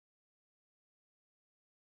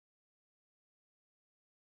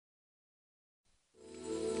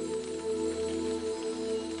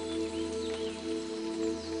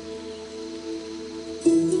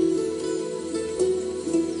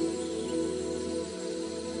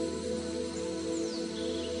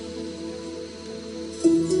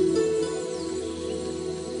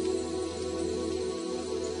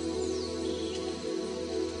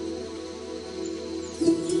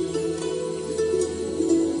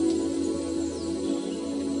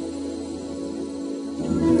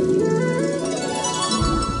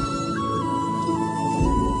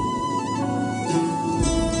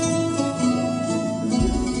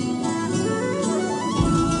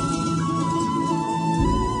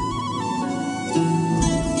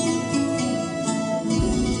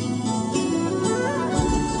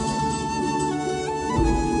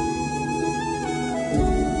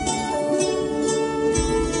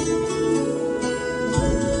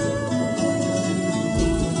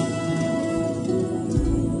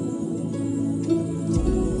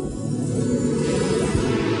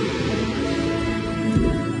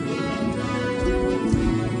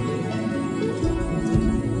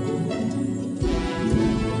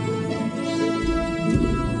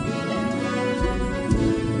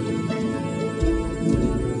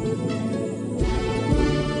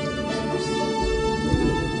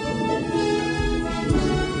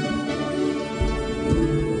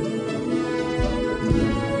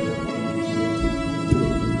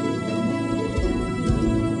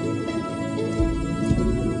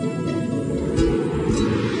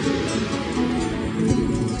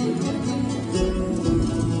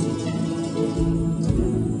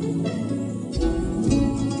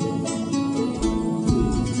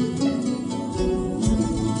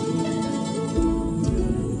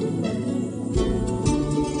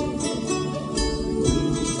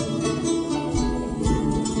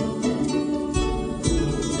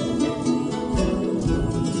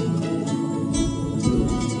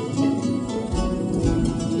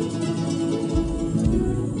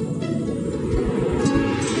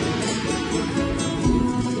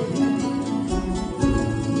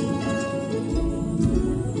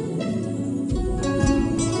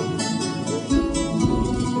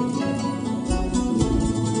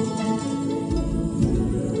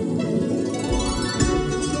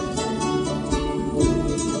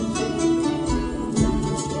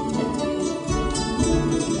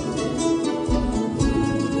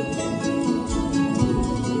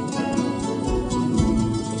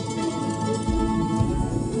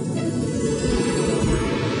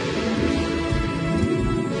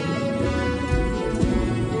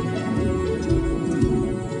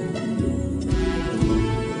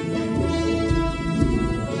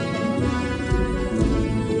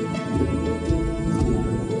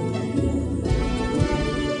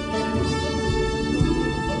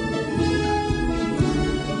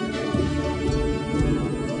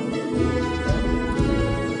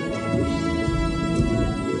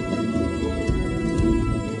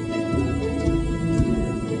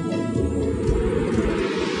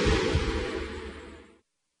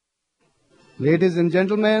Ladies and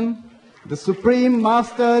gentlemen, the Supreme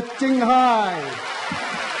Master Ching Hai.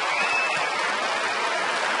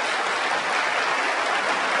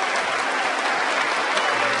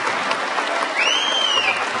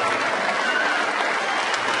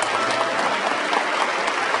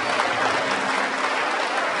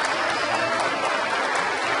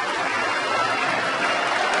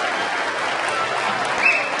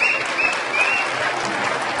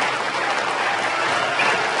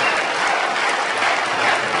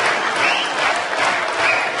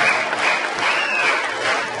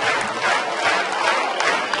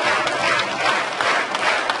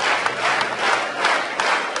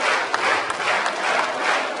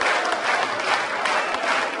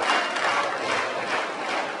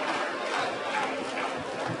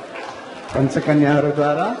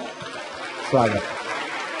 पंचकन्याहरूद्वारा स्वागत।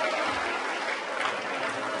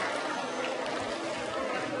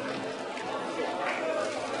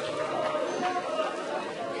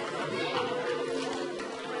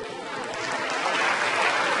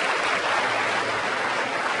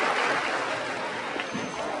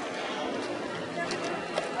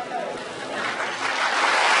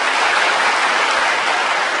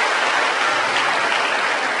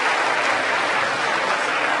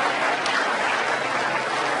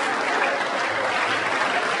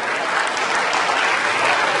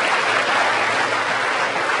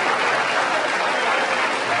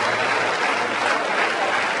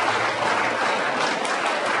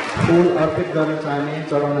 फूल अर्पित गर्न चाहने,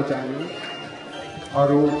 चढाउन चाहने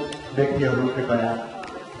अरू व्यक्तिहरू कृपया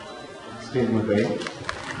स्टेजमा गए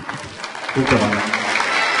फूल चढाउन।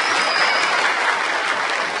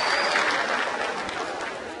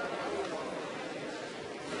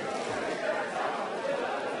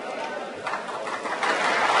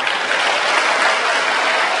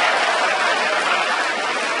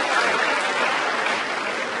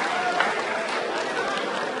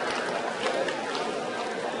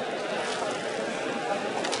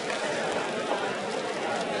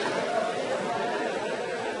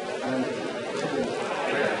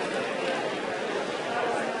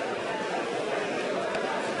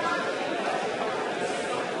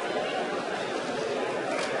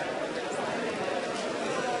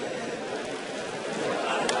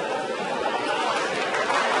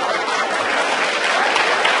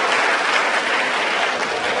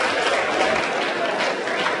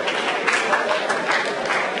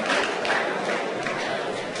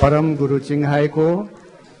 परम गुरु चिङ हाईको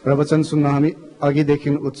प्रवचन सुन्न हामी अघिदेखि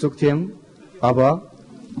उत्सुक थियौं। अब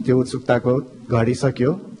त्यो उत्सुकताको घडी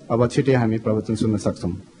सक्यो। अब छिटै हामी प्रवचन सुन्न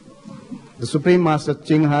सक्छौं। The Supreme Master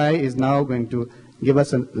Ching Hai is now going to give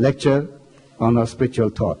us a lecture on our spiritual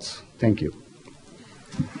thoughts. Thank you.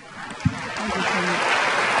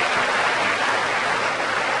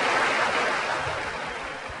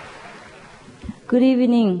 Good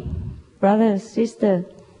evening, brother, sister,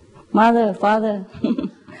 mother, father.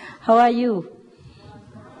 How are you?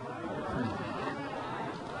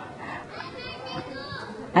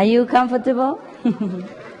 Are you comfortable?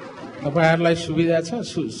 तपाईहरुलाई सुविधा छ,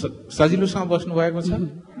 सजिलोसँग बस्नु भएको छ?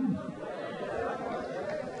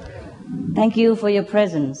 Thank you for your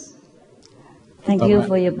presence. Thank you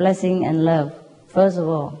for your blessing and love. First of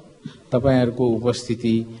all. तपाईहरुको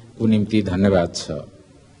उपस्थितिको निम्ति धन्यवाद छ।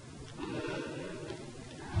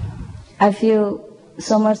 I feel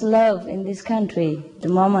so much love in this country. The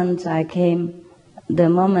moment I came, the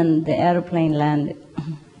moment the airplane landed.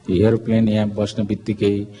 Airplane यहाँ बस्न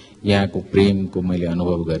बित्तिकै यहाँको प्रेमको मैले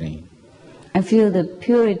अनुभव गरेँ। I feel the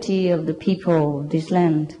purity of the people of this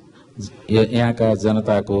land. यहाँका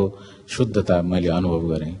जनताको शुद्धता मैले अनुभव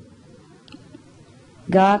गरेँ।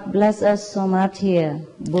 God bless us so much here.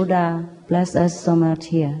 Buddha bless us so much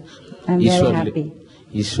here. I'm very happy.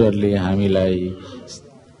 ईश्वरले हामीलाई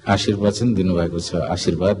आशीर्वचन दिनुभएको छ,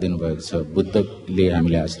 आशीर्वाद दिनुभएको छ, बुद्धले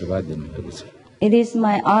हामीलाई आशीर्वाद दिनुभएको छ। It is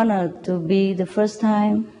my honor to be the first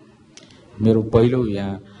time. मेरो पहिलो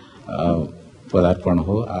यहाँ पदार्पण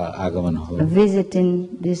हो, आगमन हो।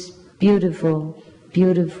 Visiting this beautiful,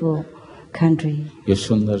 beautiful country. यो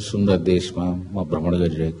सुन्दर सुन्दर देशमा म भ्रमण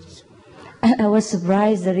गरिरहेको छु। I was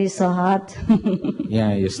surprised that it's so hot.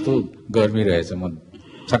 यहाँ यस्तो गर्मी रहेछ, म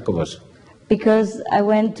छक्क पर्छु। Because I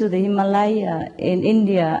went to the Himalaya in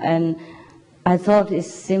India and I thought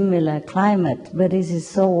it's similar climate, but it is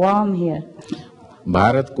so warm here.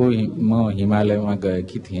 भारतको म हिमालयमा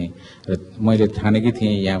गएकी थिएँ र मैले ठानेकी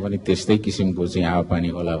थिएँ यहाँ पनि त्यस्तै किसिमको चाहिँ हावापानी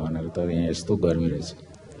होला भनेर, तर यहाँ यस्तो गर्मी रहेछ।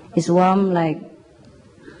 It's warm like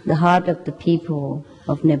the heart of the people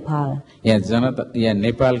of Nepal. यहाँ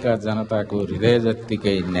नेपालका जनताको हृदय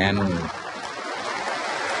जत्तिकै न्यानो।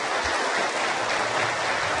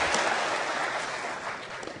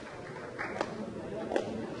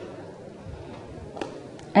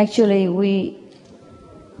 Actually, we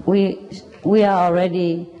are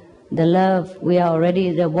already the love, we are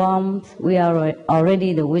already the warmth, we are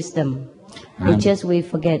already the wisdom. We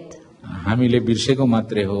forget. हामीले बिर्सेको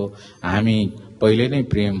मात्रै हो, हामी पहिले नै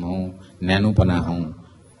प्रेम हौ, न्यानोपना हौ.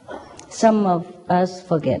 Some of us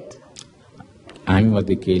forget. हामी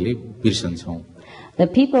मध्ये केहीले बिर्सन्छौं. The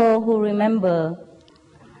people who remember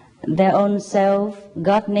their own self,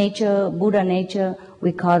 God nature, Buddha nature,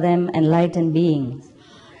 we call them enlightened beings.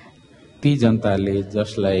 ती जनताले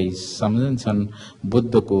जसलाई सम्झन्छन्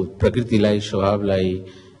बुद्धको प्रकृतिलाई, स्वभावलाई,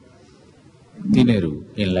 तिनीहरू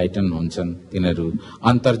इनलाइटन हुन्छन्, तिनीहरू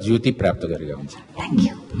अन्तर्ज्योति प्राप्त गरेका हुन्छन्. Thank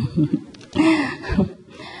you.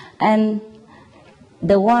 And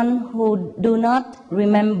the one who do not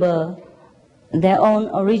remember their own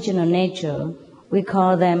original nature, we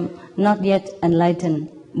call them not yet enlightened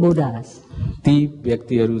Buddhas. ती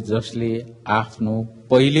व्यक्तिहरू जसले आफ्नो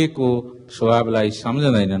पहिलेको स्वभावलाई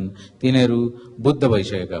सम्झदैनन्, तिनीहरू बुद्ध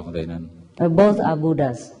भइसकेका हुँदैनन्. Both are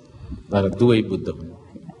Buddhas. तर दुवै बुद्ध हुन्.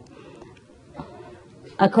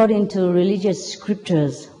 According to religious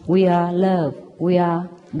scriptures, we are love, we are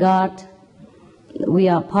God, we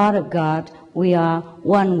are part of God, we are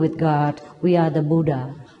one with God, we are the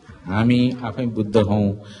Buddha. हामी आफै बुद्ध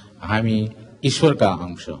हौं, हामी ईश्वरका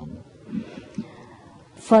अंश हौं.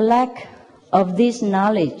 For lack of this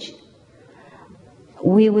knowledge,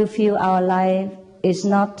 we will feel our life is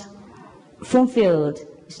not fulfilled,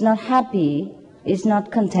 is not happy, is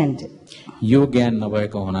not contented. यो ज्ञान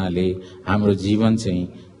नभएको हुनाले हाम्रो जीवन चाहिँ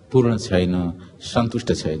पूर्ण छैन,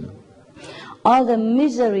 सन्तुष्ट छैन. All the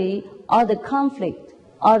misery, all the conflict,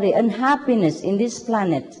 all the unhappiness in this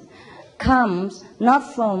planet comes not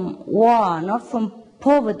from war, not from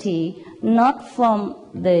poverty, not from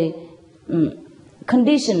the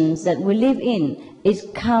conditions that we live in.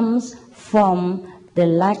 It comes from the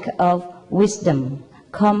lack of wisdom,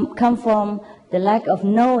 come from the lack of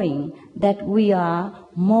knowing that we are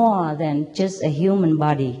more than just a human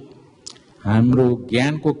body. हाम्रो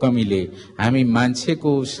ज्ञानको कमीले हामी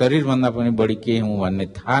मान्छेको शरीर भन्दा पनि बढी के हौं भन्ने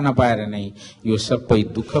थाहा नपाएर नै यो सबै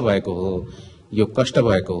दुःख भएको हो, यो कष्ट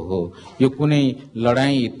भएको हो. यो कुनै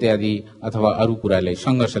लडाई इत्यादि अथवा अरु कुराले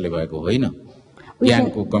संघर्षले भएको होइन,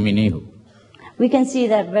 ज्ञानको कमी नै हो. We can see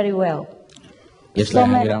that very well. यसलाई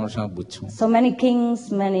हामी राम्रोसँग बुझ्छौं. So many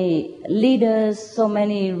kings, many leaders, so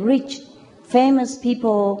many rich, famous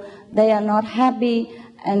people, they are not happy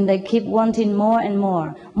and they keep wanting more and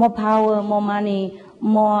more power, more money,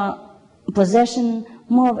 more possession,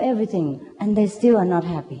 more of everything, and they still are not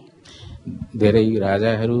happy. धेरै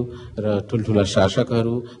राजाहरू र ठुलठुला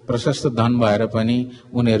शासकहरू प्रशस्त धन भएर पनि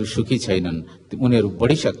उनीहरू सुखी छैनन्. उनीहरू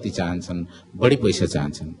बढी शक्ति चाहन्छन्, बढी पैसा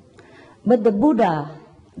चाहन्छन्. But the Buddha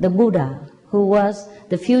who was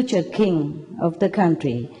the future king of the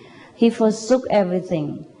country, he forsook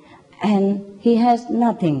everything and he has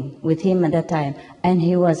nothing with him at that time and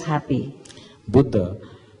he was happy. Buddha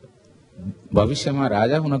भविष्यमा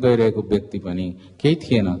राजा हुन गइरहेको व्यक्ति पनि केही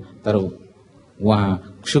थिएन, तर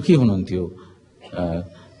उहाँ सुखी हुनुहुन्थ्यो,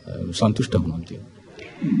 सन्तुष्ट हुनुहुन्थ्यो.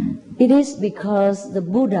 It is because the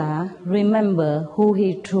Buddha remember who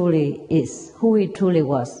he truly is, who he truly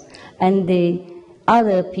was, and the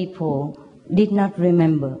other people did not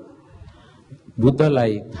remember.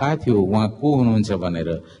 बुद्धलाई थाहा थियो उहाँ को हुनुहुन्छ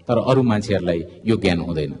भनेर, तर अरु मान्छेहरूलाई यो ज्ञान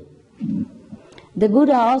हुँदैन. The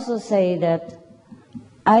Buddha also say that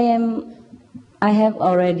I have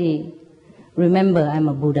already remember I'm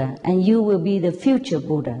a Buddha and you will be the future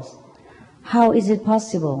Buddhas. How is it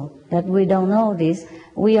possible that we don't know this?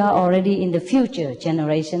 We are already in the future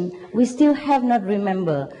generation. We still have not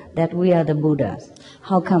remember that we are the Buddhas.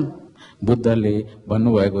 How come? बुद्धले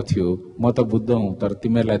भन्नुभएको थियो म त बुद्ध हुँ, तर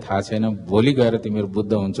तिमीहरूलाई थाहा छैन भोलि गएर तिमीहरू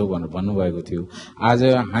बुद्ध हुन्छौ भनेर भन्नुभएको थियो. आज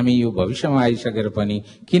हामी यो भविष्यमा आइसकेर पनि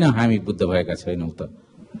किन हामी बुद्ध भएका छैनौं त?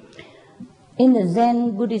 In the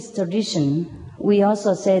Zen Buddhist tradition, we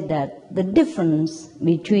also said that the difference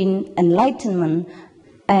between enlightenment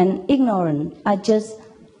and ignorance are just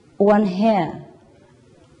one hair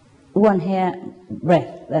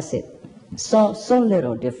breadth. That's it. So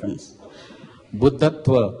little difference.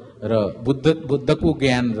 बुद्धत्व र बुद्धको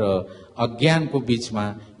ज्ञान र अज्ञानको बीचमा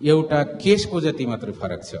एउटा केशको जति मात्र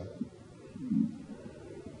फरक छ.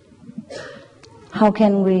 How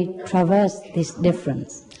can we traverse this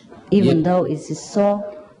difference, even though it is so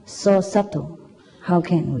subtle? How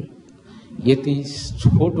can we? यति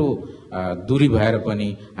छोटो दूरी भएर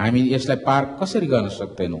पनि हामी यसलाई पार कसरी गर्न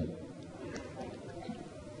सक्दैनौं?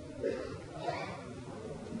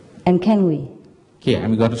 And can we? के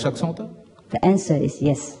हामी गर्न सक्छौं त? The answer is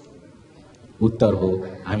yes. उत्तर हो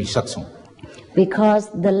हामी सक्छौं. Because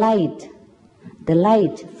the light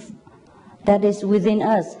that is within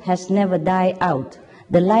us has never died out.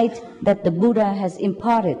 The light that the Buddha has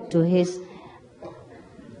imparted to his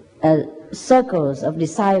circles of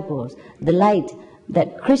disciples, the light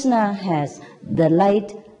that Krishna has, the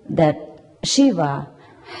light that Shiva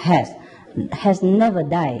has never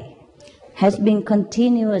died, has been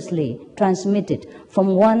continuously transmitted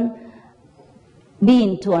from one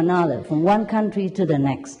being to another, from one country to the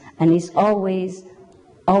next, and is always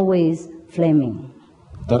flaming.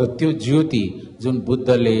 तर त्यो ज्योति जुन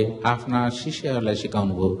बुद्धले आफ्ना शिष्यहरूलाई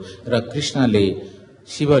सिकाउनु भयो र कृष्णले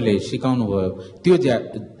शिवले सिकाउनु भयो त्यो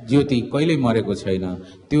ज्योति कहिल्यै मरेको छैन,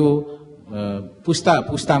 त्यो पुस्ता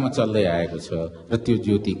पुस्तामा चल्दै आएको छ र त्यो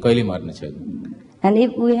ज्योति कहिल्यै मर्ने छैन. And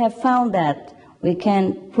if we have found that, we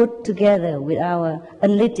can put together with our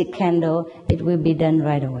unlit candle, it will be done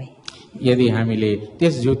right away. यदि हामीले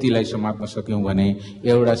त्यस ज्योतिलाई समात्न सक्यौं भने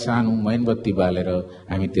एउटा सानो मैनबत्ती बालेर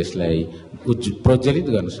हामी त्यसलाई प्रज्वलित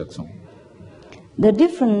गर्न सक्छौं. The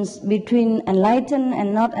difference between enlightened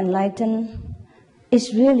and not enlightened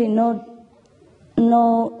is really no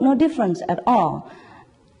difference at all.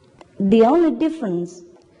 The only difference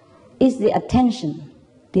is the attention.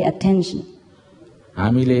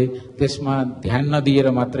 हामीले त्यसमा ध्यान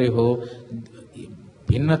नदिएर मात्रै हो.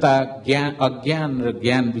 भिन्नता ज्ञान अज्ञान र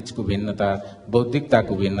ज्ञान बीचको भिन्नता,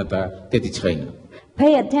 बौद्धिकताको भिन्नता त्यति छैन.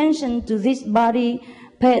 Pay attention to this body,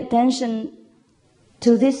 pay attention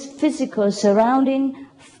to this physical surrounding,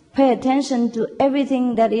 pay attention to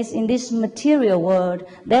everything that is in this material world,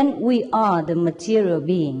 then we are the material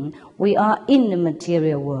being. We are in the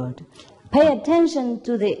material world. Pay attention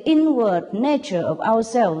to the inward nature of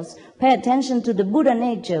ourselves. Pay attention to the Buddha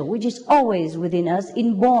nature, which is always within us,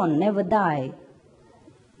 inborn, never die.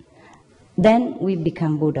 Then we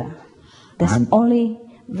become Buddha. This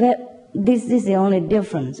is the only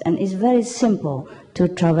difference, and it's very simple to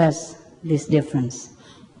traverse this difference.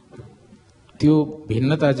 त्यो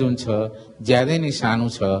भिन्नता जुन छ ज्यादै नै सानो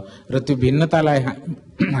छ र त्यो भिन्नतालाई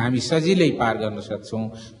हामी सजिलै पार गर्न सक्छौं.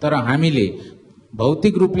 तर हामीले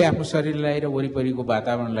भौतिक रूपले आफ्नो शरीरलाई र वरिपरिको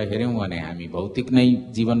वातावरणलाई हेर्यौं भने हामी भौतिक नै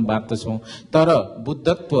जीवन बाँच्दछौं. तर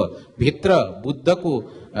बुद्धत्व भित्र बुद्धको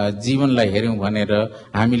जीवनलाई हेर्यौं भनेर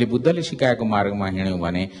हामीले बुद्धले सिकाएको मार्गमा हिँड्यौं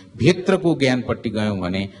भने, भित्रको ज्ञानपट्टि गयौं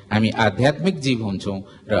भने हामी आध्यात्मिक जीव हुन्छौं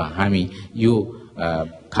र हामी यो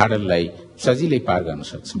खाडललाई सजिलै पार गर्न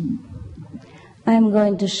सक्छौं. I am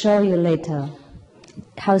going to show you later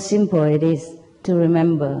how simple it is to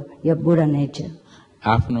remember your Buddha nature.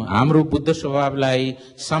 हाम्रो बुद्ध स्वभावलाई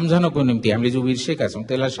सम्झनको निम्ति हामीले जो बिर्सेका छौं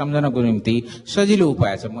त्यसलाई सम्झनको निम्ति सजिलो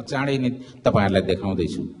उपाय छ. म चाँडै नै तपाईहरुलाई देखाउँदै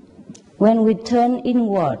छु. When we turn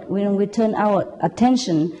inward, when we turn our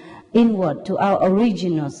attention inward to our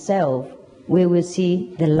original self, we will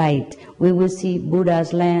see the light. We will see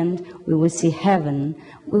Buddha's land. We will see heaven.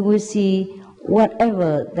 We will see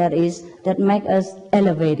whatever that is that make us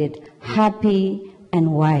elevated, happy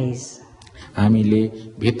and wise. हामीले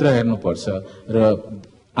भित्र हेर्नुपर्छ र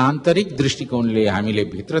आन्तरिक दृष्टिकोणले हामीले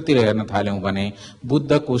भित्रतिर हेर्न थाल्यौं भने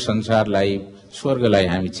बुद्धको संसारलाई, स्वर्गलाई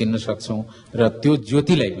हामी चिन्न सक्छौं र त्यो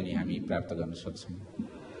ज्योतिलाई पनि हामी प्राप्त गर्न सक्छौं.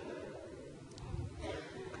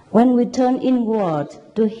 When we turn inward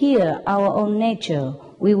to hear our own nature,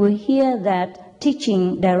 we will hear that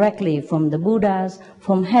teaching directly from the Buddhas,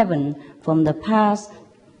 from heaven, from the past,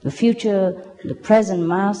 the future, the present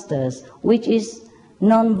masters, which is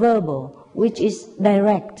non-verbal, which is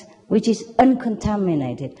direct, which is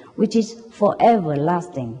uncontaminated, which is forever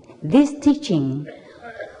lasting. This teaching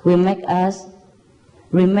will make us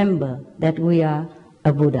remember that we are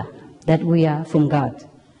a Buddha, that we are from God.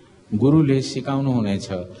 गुरुले सिकाउनु हुनेछ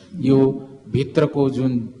यो भित्रको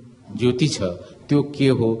जुन ज्योति छ त्यो के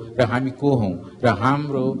हो र हामी को हौं र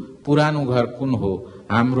हाम्रो पुरानो घर कुन हो,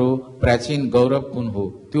 हाम्रो प्राचीन गौरव कुन हो,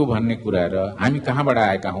 त्यो भन्ने कुरा र हामी कहाँबाट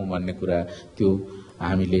आएका हौं भन्ने कुरा त्यो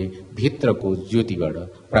हामीले भित्रको ज्योतिबाट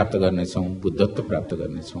प्राप्त गर्नेछौं, बुद्धत्व प्राप्त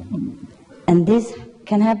गर्नेछौं. And this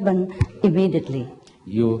can happen immediately.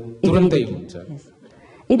 यो तुरन्तै हुन्छ. Yes.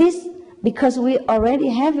 It is because we already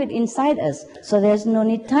have it inside us, so there's no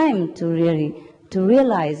need time to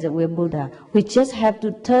realize that we're Buddha. We just have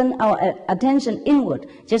to turn our attention inward,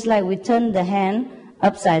 just like we turn the hand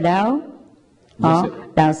upside down or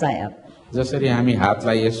downside up. जसरी हामी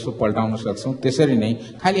हातलाई यसो पल्टाउन सक्छौं त्यसरी नै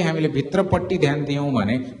खाली हामीले भित्रपट्टि ध्यान दियौं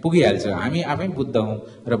भने पुगिहाल्छ. हामी आफै बुद्ध हौं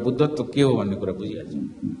र बुद्धत्व के हो भन्ने कुरा बुझिहाल्छौं.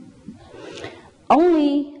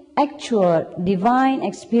 Only actual divine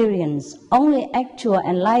experience, only actual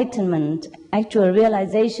enlightenment, actual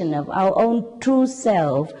realization of our own true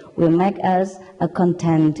self will make us a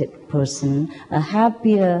contented person, a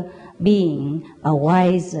happier being, a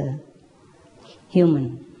wiser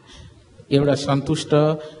human. एउटा सन्तुष्ट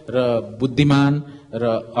र बुद्धिमान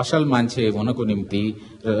र असल मान्छे हुनको निम्ति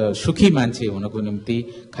र सुखी मान्छे हुनको निम्ति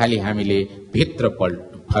खाली हामीले भित्र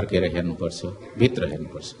फर्केर हेर्नुपर्छ, भित्र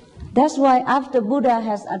हेर्नुपर्छ। That's why after Buddha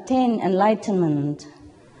has attained enlightenment,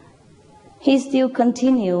 he still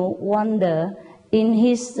continue wander in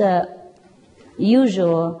his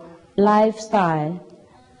usual lifestyle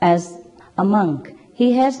as a monk.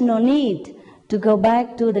 He has no need to go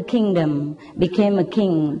back to the kingdom, became a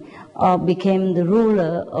king, or became the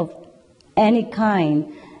ruler of any kind,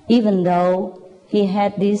 even though he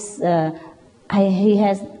had this, he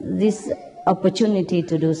has this opportunity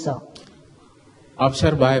to do so.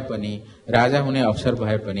 अवसर भए पनि, राजा हुने अवसर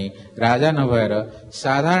भए पनि, राजा नभएर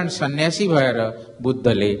साधारण सन्यासी भएर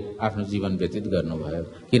बुद्धले आफ्नो जीवन व्यतीत गर्नुभयो,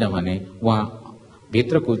 किनभने उहाँ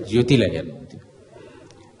भित्रको ज्योतिलाई हेर्नुहुन्थ्यो।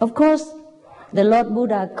 Of course, the Lord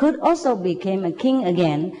Buddha could also become a king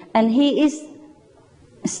again, and he is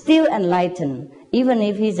still enlightened. Even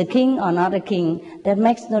if he's a king or not a king, that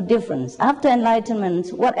makes no difference. After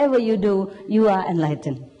enlightenment, whatever you do, you are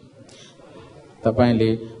enlightened. तपाईले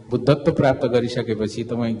बुद्धत्व प्राप्त गरिसकेपछि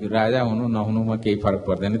तपाई राजा हुनु नहुनुमा केही फरक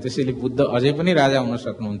पर्दैन। त्यसैले बुद्ध अझै पनि राजा हुन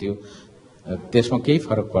सक्नुहुन्थ्यो, त्यसमा केही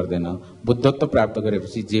फरक पर्दैन। बुद्धत्व प्राप्त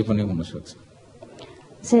गरेपछि जे पनि हुन सक्छ।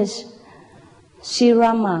 Says Sri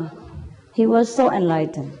Rama, he was so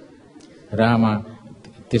enlightened. Rama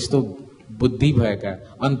त्यस्तो बुद्धि भएका,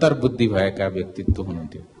 अन्तर्बुद्धि भएका व्यक्तित्व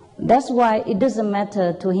हुनुहुन्थ्यो। That's why it doesn't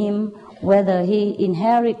matter to him whether he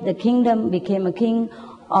inherit the kingdom, became a king,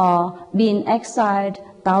 or being exiled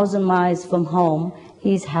 1,000 miles from home,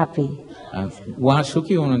 he is happy. उहाँ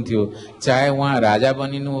सुखी हुनुहुन्थ्यो, चाहे उहाँ राजा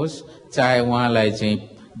बनिनुहोस्, चाहे उहाँलाई चाहिँ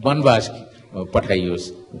वनवास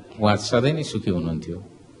पठाइयोस्, उहाँ सधैँ नै सुखी हुनुहुन्थ्यो।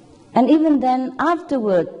 And even then,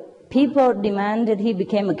 afterward, people demanded he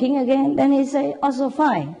became a king again, then he say, also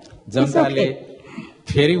fine. जनताले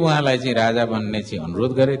फेरि उहाँलाई चाहिँ राजा बन्ने चाहिँ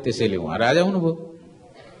अनुरोध गरे, त्यसैले उहाँ राजा हुनुभयो।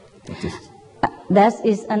 That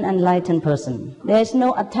is an enlightened person. There is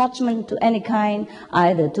no attachment to any kind,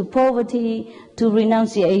 either to poverty, to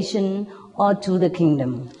renunciation, or to the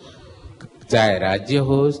kingdom. चाहे राज्य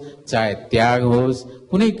होस्, चाहे त्याग होस्,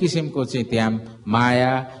 कुनै किसिमको चाहिँ त्यहाँ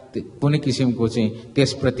माया, कुनै किसिमको चाहिँ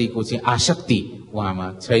त्यसप्रतिको चाहिँ आसक्ति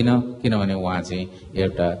उहाँमा छैन, किनभने उहाँ चाहिँ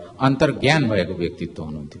एउटा अन्तर्ज्ञान भएको व्यक्तित्व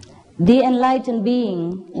हुनुहुन्थ्यो। The enlightened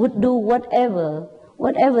being would do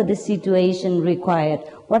whatever the situation required,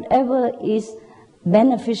 whatever is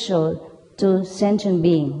beneficial to sentient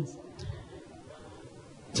beings.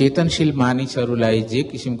 चेतनशील मानिसहरूलाई जे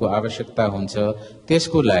किसिमको आवश्यकता हुन्छ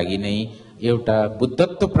त्यसको लागि नै एउटा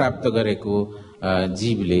बुद्धत्व प्राप्त गरेको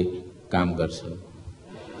जीवले काम गर्छ।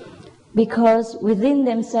 Because within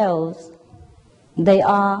themselves they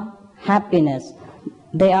are happiness,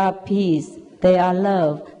 they are peace, they are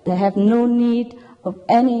love, they have no need of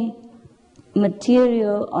any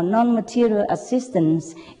material or non-material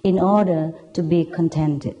assistance in order to be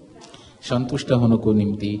contented. सन्तुष्ट हुनको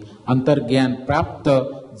निम्ति अन्तर्ज्ञान प्राप्त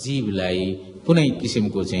जीवलाई कुनै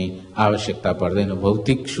किसिमको चाहिँ आवश्यकता पर्दैन,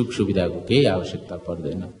 भौतिक सुख सुविधाको केही आवश्यकता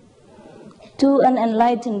पर्दैन। To an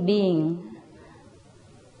enlightened being,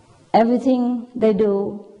 everything they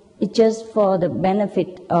do is just for the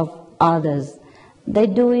benefit of others. They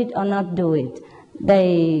do it or not do it.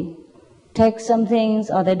 They take some things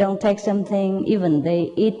or they don't take something, even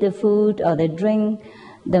they eat the food or they drink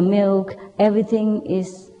the milk, everything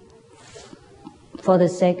is for the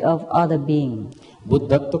sake of other being.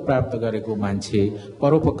 बुद्धत्व प्राप्त गरेको मान्छे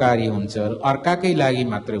परोपकारी हुन्छ, अर्काकै लागि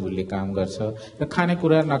मात्रै उसले काम गर्छ र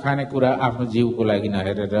खानेकुरा नखानेकुरा आफ्नो जीवको लागि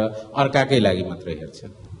नहेरेर अर्काकै लागि मात्रै हेर्छ।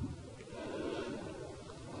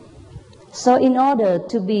 So in order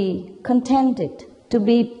to be contented, to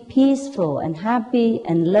be peaceful and happy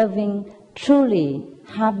and loving, truly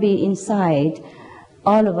happy inside,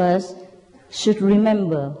 all of us should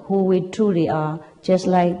remember who we truly are, just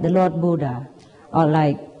like the Lord Buddha or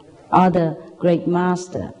like other great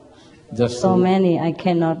master. So many I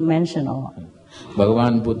cannot mention all.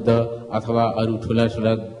 भगवान बुद्ध अथवा अरू ठुला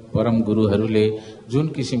ठुला परम गुरुहरूले जुन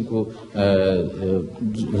किसिमको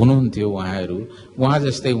हुनुहुन्थ्यो उहाँ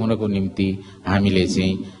जस्तै हुनको निम्ति हामीले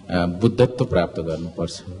चाहिँ बुद्धत्व प्राप्त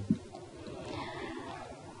गर्नुपर्छ।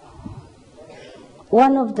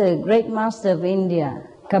 One of the great masters of India,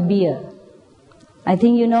 Kabir, I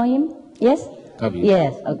think you know him? Yes? Kabir.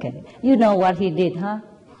 Yes, okay. You know what he did, huh?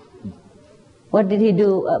 What did he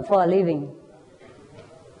do for a living?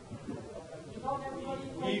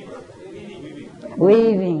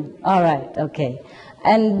 Weaving. All right, okay.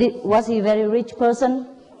 And was he a very rich person?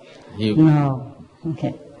 No.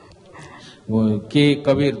 Okay. के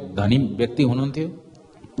कबीर धनी व्यक्ति हुनुहुन्थ्यो?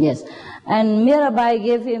 Yes. And Mirabai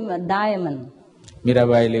gave him a diamond.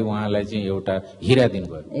 मीराबाईले उहाँलाई चाहिँ एउटा हीरा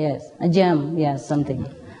दिनुभयो Yes, a gem, yes, something.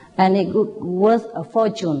 And it worth a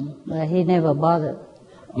fortune, but he never bothered.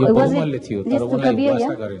 Yo Was बहुमूल्य it थियो this तर to उनलाई Kabir, वास्ता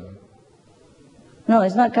yeah? गरेन No,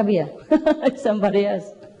 it's not Kabir. It's somebody else.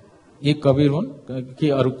 यी कबीर हुन् कि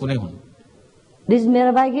अरू कुनै हुन् Did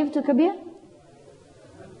Mirabai give to Kabir?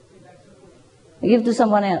 Give to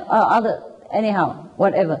someone else, or other, anyhow,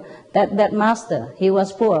 whatever. That master, he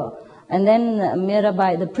was poor. And then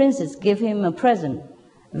Mirabai, the princess, gave him a present,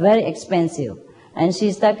 very expensive. And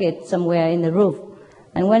she stuck it somewhere in the roof.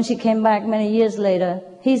 And when she came back many years later,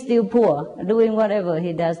 he's still poor, doing whatever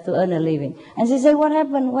he does to earn a living. And she said, what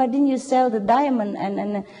happened? Why didn't you sell the diamond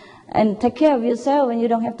and take care of yourself and you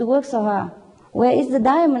don't have to work so hard? Where is the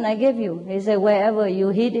diamond I gave you? He said, wherever you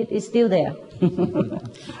hid it, it's still there.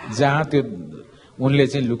 जहाँ त्यो उनले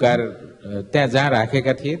चाहिँ लुकाएर त्यहाँ जहाँ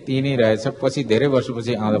राखेका थिए त्यही नै रहेछ पछि धेरै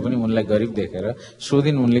वर्षपछि आउँदा पनि उनलाई गरिब देखेर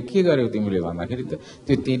सोधिन् उनले के गर्यौ तिमीले भन्दाखेरि त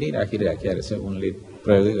त्यो त्यही नै राखिराखेका रहेछ उनले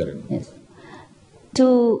प्रयोगै गरेन Yes. To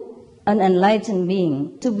an enlightened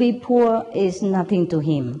being, to be poor is nothing to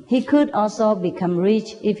him. He could also become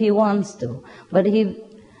rich if he wants to, but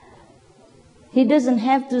he doesn't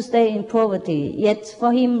have to stay in poverty. Yet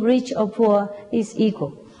for him, rich or poor is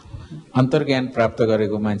equal. अन्तर्ज्ञान प्राप्त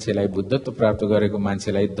गरेको मान्छेलाई बुद्धत्व प्राप्त गरेको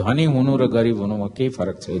मान्छेलाई धनी हुनु र गरिब हुनुमा केही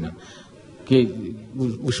फरक छैन के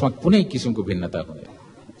उसमा कुनै किसिमको भिन्नता हुँदैन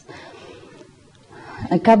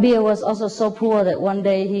Kabir was also so poor that one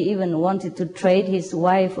day he even wanted to trade his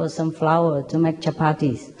wife for some flour to make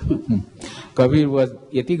chapatis. Kabir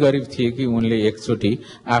यति गरिब थिए कि उनले एकचोटि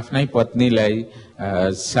आफ्नै पत्नीलाई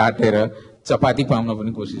साटेर चपाती पाउन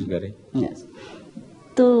पनि कोसिस गरे Yes.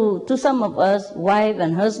 To some of us, wife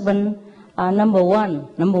and husband are number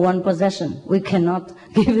one possession. We cannot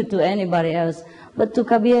give it to anybody else. But to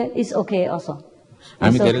Kabir, it's okay also.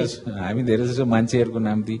 हामी धेरै जसो मान्छेहरूको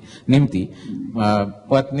निम्ति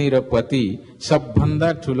पत्नी र पति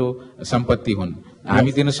सबभन्दा ठुलो सम्पत्ति हुन्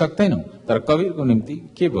हामी दिन सक्दैनौं तर कबीरको निम्ति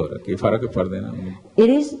के भयो र के फरकै पर्दैन It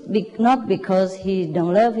is not because he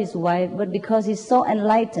don't love his wife, but because he's so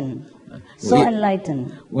enlightened. So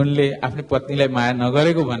enlightened. उनले आफ्नो पत्नीलाई माया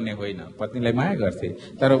नगरेको भन्ने होइन पत्नीलाई माया गर्थे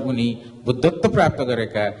तर उनी बुद्धत्व प्राप्त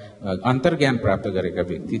गरेका अन्तर्ज्ञान प्राप्त गरेका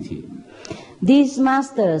व्यक्ति थिए These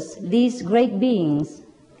masters, these great beings,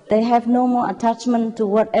 they have no more attachment to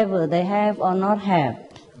whatever they have or not have.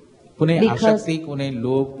 कुनै आसक्ति कुनै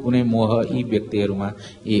लोभ कुनै मोह यी व्यक्तिहरुमा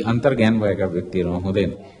यी अन्तर्ज्ञान भएका व्यक्तिहरुमा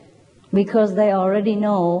हुँदैन Because they already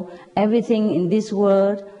know everything in this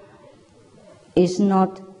world is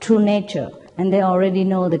not true nature, and they already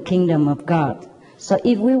know the kingdom of God. So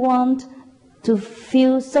if we want to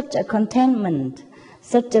feel such a contentment,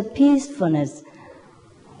 such a peacefulness,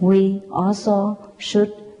 we also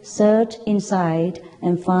should search inside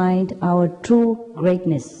and find our true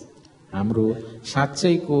greatness. हाम्रो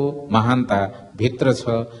साच्चैको महानता भित्र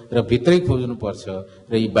छ र भित्रै खोज्नु पर्छ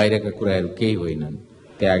र यी बाहिरका कुराहरू केही होइनन्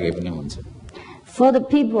त्यागे पनि हुन्छ For the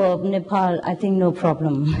people of Nepal, I think no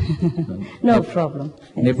problem. No problem.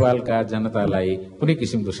 नेपालका जनतालाई कुनै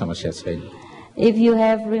किसिमको समस्या छैन If you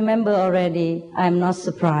have remembered already, I am not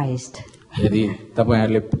surprised. यदि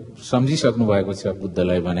तपाईहरुले सम्झिसक्नु भएको छ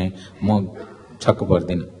बुद्धलाई भने म छक्क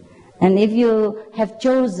पर्दिन And if you have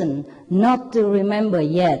chosen not to remember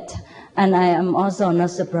yet, and I am also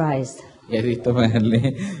not surprised. यदि तपाईहरुले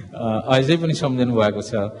अझै पनि सम्झनु भएको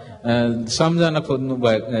छ नसम्झन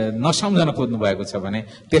खोज्नु भएको छ भने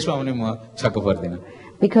त्यसमा पनि म छक्क पर्दिन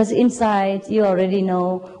Because inside you already know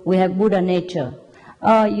we have Buddha nature.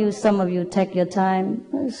 Some of you take your time,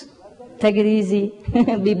 take it easy,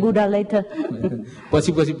 be Buddha later.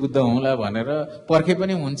 पछि बुद्ध हुँला भनेर पर्खे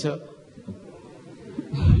पनि हुन्छ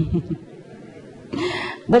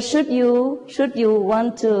But should you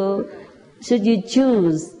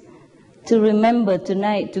choose to remember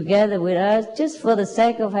tonight together with us, just for the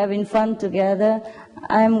sake of having fun together,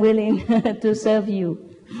 I am willing to serve you.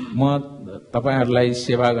 म तपाईहरुलाई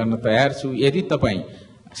सेवा गर्न तयार छु यदि तपाई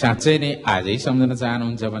साच्चै नै आजै सम्झन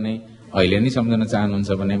चाहनुहुन्छ भने अहिले नै सम्झन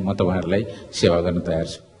चाहनुहुन्छ भने म तपाईहरुलाई सेवा गर्न तयार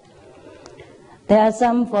छु There are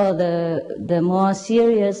some for the more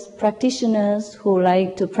serious practitioners who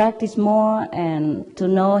like to practice more and to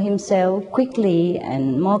know himself quickly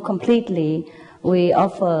and more completely. We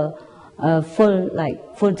offer a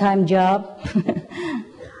full-time job.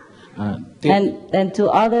 And to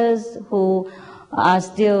others who are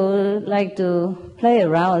still like to play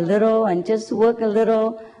around a little and just work a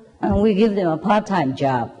little, and we give them a part-time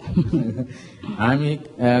job. हामी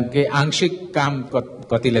के आंशिक काम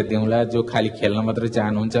कतिले दिउँला जो खाली खेल्न मात्र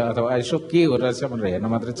चाहनुहुन्छ अथवा यसो के हो रहेछ भनेर हेर्न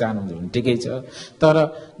मात्र चाहनुहुन्छ भने ठिकै छ तर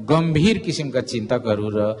गम्भीर किसिमका चिन्तकहरू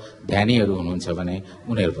र ध्यानीहरू हुनुहुन्छ भने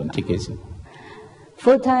उनीहरु पनि ठिकै छ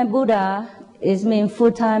Full-time Buddha is mean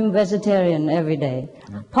full-time vegetarian every day.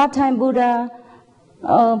 Part-time Buddha,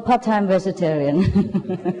 part-time vegetarian.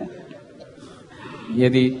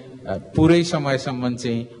 यदि पुरै समयसम्म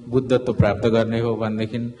चाहिँ बुद्धत्व प्राप्त गर्ने हो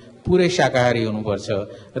भनेदेखि पुरै शाकाहारी हुनुपर्छ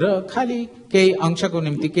र खाली केही अंशको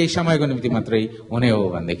निम्ति केही समयको निम्ति मात्रै हुने हो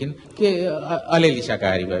भनेदेखि के अलिअलि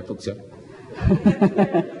शाकाहारी भए पुग्छ।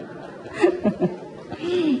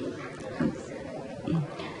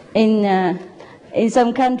 In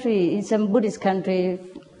some country, in some Buddhist country,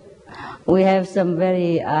 we have some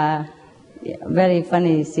very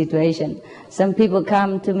funny situation. Some people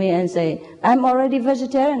come to me and say, "I'm already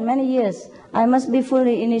vegetarian many years. I must be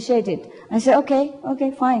fully initiated." I say,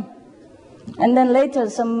 "Okay, fine." And then later,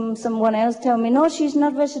 someone else tell me, "No, she's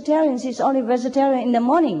not vegetarian. She's only vegetarian in the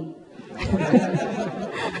morning."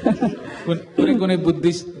 कुनै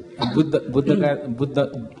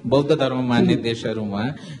बौद्ध धर्म मान्ने देशहरूमा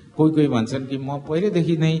कोही भन्छन् कि म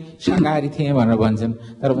पहिलेदेखि नै शाकाहारी थिएँ भनेर भन्छन्,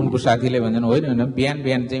 तर उनको साथीले भन्छन् होइन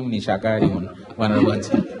बिहान चाहिँ उनी शाकाहारी हुन् भनेर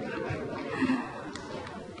भन्छन्।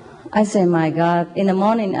 I say, "My God, in the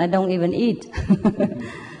morning I don't even eat."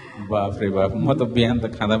 बाप रे बाप, म त बिहान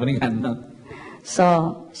त खाँदा पनि खान्न। So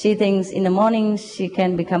she thinks in the morning she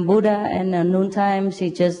can become Buddha, and at noontime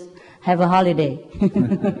she just have a holiday.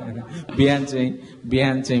 बिहान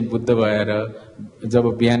चाहिँ बुद्ध भएर जब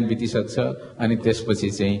बिहान बितिसक्छ अनि त्यसपछि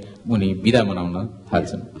चाहिँ उनी बिदा मनाउन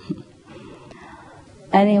थाल्छन्।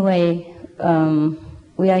 Anyway,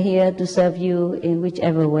 we are here to serve you in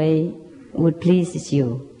whichever way would please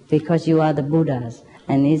you, because you are the Buddhas,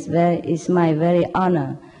 and it's my very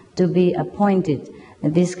honor to be appointed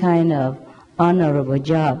in this kind of honorable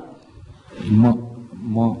job.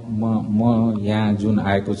 म यहाँ जुन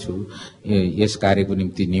आएको छु yes कार्यको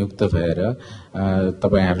निम्ति नियुक्त भएर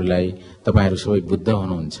तपाईहरू सबै बुद्ध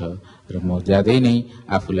हुनुहुन्छ र म ज्यादै नै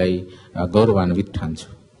आफूलाई गौरवान्वित ठान्छु।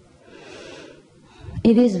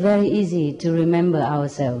 It is very easy to remember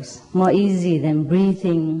ourselves, more easy than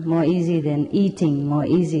breathing, more easy than eating, more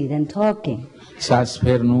easy than talking. सास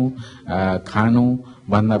फेर्नु, खानु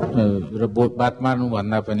भन्दा र बात मार्नु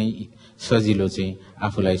भन्दा पनि सजिलो चाहिँ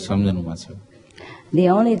आफूलाई सम्झनुमा छ। The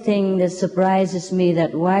only thing that surprises me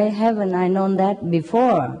that why haven't I known that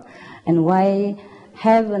before, and why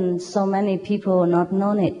haven't so many people not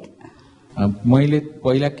known it? मैले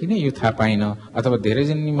पहिला किन यो थाहा पाइन अथवा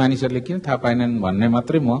धेरैजना मानिसहरूले किन थाहा पाएनन् भन्ने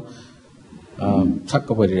मात्रै म छक्क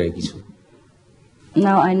परिरहेकी छु।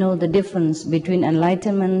 Now I know the difference between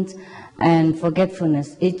enlightenment and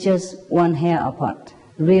forgetfulness. It's just one hair apart,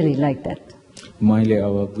 really like that. मैले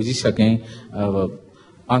अब बुझिसकेँ अब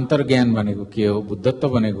अन्तर्ज्ञान भनेको के हो, बुद्धत्व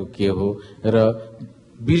भनेको के हो र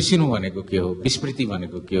बिर्सिनु भनेको के हो, विस्मृति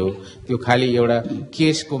भनेको के हो, त्यो खाली एउटा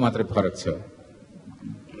केसको मात्रै फरक छ।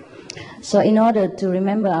 So in order to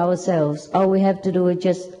remember ourselves, all we have to do is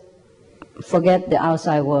just forget the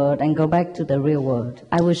outside world and go back to the real world.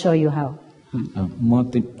 I will show you how. म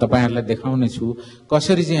तपाईहरुलाई देखाउने छु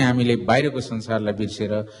कसरी चाहिँ हामीले बाहिरको संसारलाई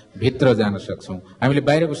बिर्सेर भित्र जान सक्छौं। हामीले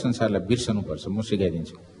बाहिरको संसारलाई बिर्सनु पर्छ, म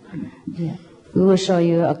सिकाइदिन्छु। We will show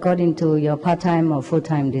you according to your part-time or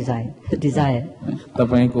full-time desire.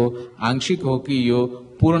 तपाईको आंशिक हो कि यो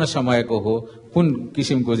पूर्ण समयको हो, कुन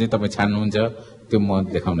किसिमको चाहिँ तपाई छान्नुहुन्छ त्यो म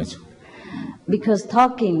देखाउने छु। Because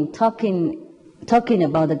talking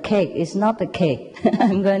about the cake is not the cake.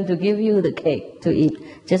 I'm going to give you the cake to eat.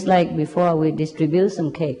 Just like before we distribute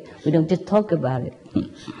some cake. We don't just talk about it.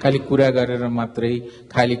 खाली कुरा गरेर मात्रै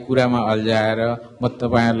खाली कुरामा अल्झाएर म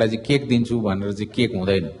तपाईहरुलाई चाहिँ cake दिन्छु भनेर चाहिँ केक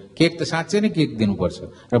हुँदैन। केक त साच्चै नै केक दिनुपर्छ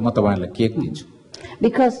र म तपाईहरुलाई केक दिन्छु।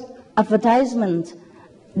 Because advertisement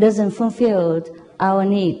doesn't fulfill our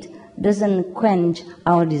need, doesn't quench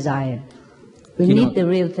our desire. We need the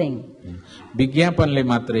real thing. विज्ञापनले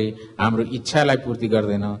मात्रै हाम्रो इच्छालाई पूर्ति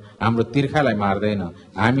गर्दैन, हाम्रो तिर्खालाई मार्दैन,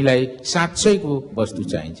 हामीलाई साच्चैको वस्तु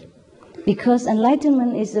चाहिन्छ। Because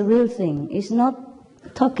enlightenment is the real thing. It's not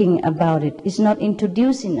talking about it. It's not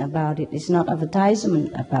introducing about it. It's not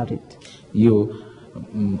advertisement about it. यो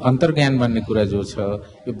अन्तर्ज्ञान भन्ने कुरा जो छ,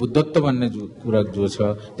 यो बुद्धत्व भन्ने कुरा जो छ,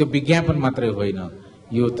 त्यो विज्ञापन मात्रै होइन,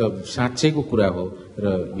 यो त साच्चैको कुरा हो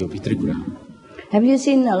र यो भित्री कुरा हो। Have you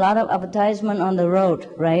seen a lot of advertisement on the road,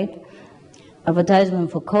 right?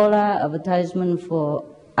 Advertisement for cola, advertisement for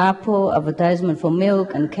apple, advertisement for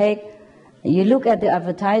milk and cake. You look at the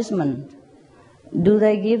advertisement. Do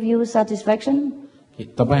they give you satisfaction?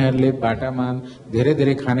 तपाईहरुले बाटामा धेरै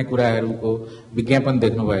धेरै खानेकुराहरुको विज्ञापन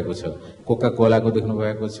देख्नु भएको छ, Coca कोलाको देख्नु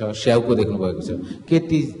भएको छ, स्याउको देख्नु भएको छ। के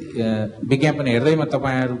ती विज्ञापन हेर्दैमा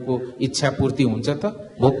तपाईहरुको इच्छा पूर्ति हुन्छ त?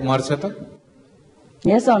 भोक मर्छ त?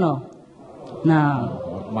 Yes or no?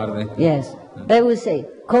 No. मर्दैन। Yes. They will say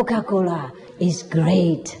Coca-Cola is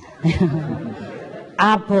great.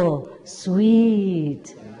 apple,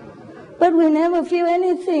 sweet. But we never feel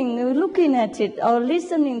anything looking at it or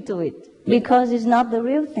listening to it because it's not the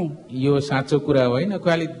real thing. यो साँचो कुरा होइन,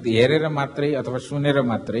 खालि हेरेर मात्रै अथवा सुनेर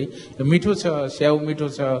मात्रै यो मिठो छ, स्याउ मिठो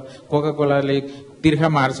छ, कोका कोलाले तिर्खा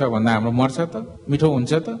मार्छ भन्दा हाम्रो मर्छ त, मिठो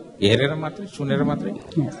हुन्छ त, हेरेर मात्रै सुनेर मात्रै.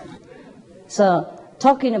 Yes. So,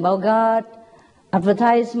 talking about God,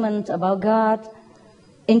 advertisement about God,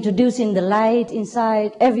 introducing the light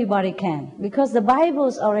inside, everybody can. Because the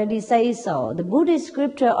Bibles already say so. The Buddhist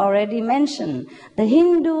scripture already mentioned. The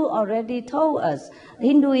Hindu already told us. The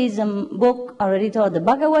Hinduism book already told. The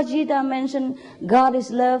Bhagavad Gita mentioned, God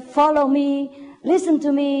is love, follow me, listen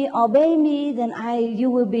to me, obey me, then you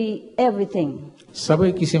will be everything.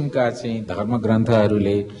 सबै किसिमका चाहिँ धर्म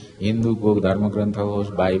ग्रन्थहरूले, हिन्दूको धर्म ग्रन्थ होस्,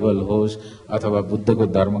 Bible होस् अथवा बुद्धको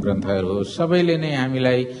धर्म ग्रन्थहरू होस्, सबैले नै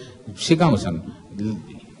हामीलाई सिकाउँछन्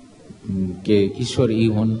के ईश्वर यी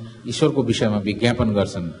हुन्, ईश्वरको विषयमा विज्ञापन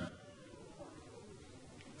गर्छन्.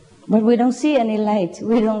 But we don't see any light.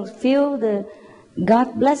 We don't feel the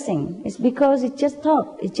God blessing. It's because it's just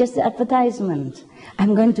talk. It's just the advertisement.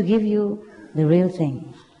 I'm going to give you the real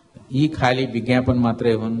thing. यी खाली विज्ञापन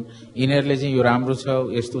मात्रै हुन्. यिनीहरूले चाहिँ यो राम्रो छ,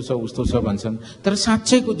 यस्तो छ, उस्तो छ भन्छन्. तर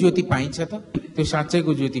साँच्चैको ज्योति पाइन्छ त? त्यो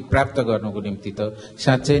साँच्चैको ज्योति प्राप्त गर्नको निम्ति त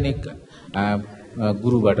साँच्चै नै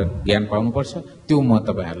गुरुबाट ज्ञान पाउनुपर्छ. त्यो म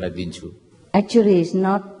तपाईहरुलाई दिन्छु. Actually, it's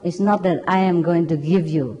not that I am going to give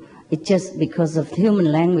you. It's just because of human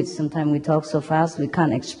language. Sometimes we talk so fast we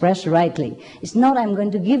can't express rightly. It's not I'm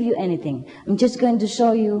going to give you anything. I'm just going to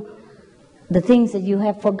show you the things that you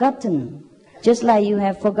have forgotten. Just like you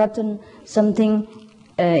have forgotten something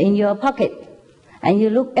in your pocket, and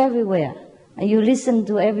you look everywhere, and you listen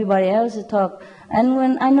to everybody else talk, and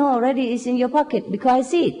when I know already it's in your pocket because I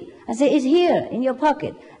see it. I say, it's here in your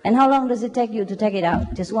pocket. And how long does it take you to take it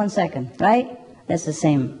out? Just 1 second, right? That's the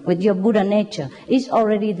same with your Buddha nature. It's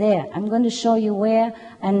already there. I'm going to show you where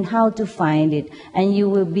and how to find it, and you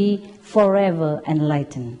will be forever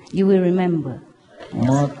enlightened. You will remember.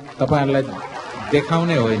 म तपाईहरुलाई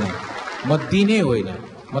देखाउने होइन, म दिने होइन,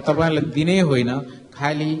 म तपाईहरुलाई दिने होइन,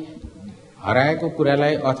 खाली हराएको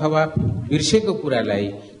कुरालाई अथवा बिर्सेको कुरालाई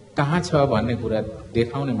कहाँ छ भन्ने कुरा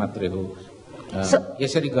देखाउने मात्रै हो.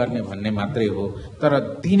 यसरी गर्ने भन्ने मात्रै हो, तर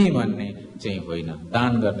दिने भन्ने चाहिँ होइन,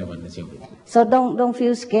 दान गर्ने भन्ने चाहिँ होइन. So don't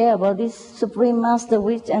feel scared about this Supreme Master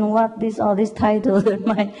which and what all this title that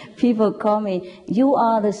my people call me. You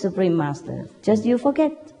are the Supreme Master. Just you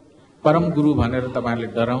forget. परम गुरु भनेर तपाईहरुले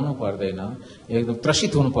डराउनु पर्दैन, एकदम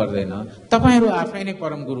त्रसित हुनु पर्दैन. तपाईहरु आफै नै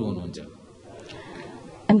परम गुरु हुनुहुन्छ.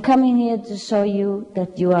 I'm coming here to show you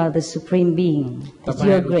that you are the Supreme Being. That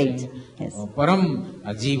you are great. Yes. परम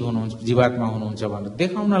जीव हुनुहुन्छ, जीवात्मा हुनुहुन्छ भनेर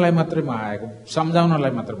देखाउनलाई मात्रै म आएको,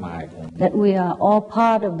 सम्झाउनलाई मात्रै म आएको. That we are all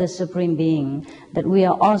part of the Supreme Being. That we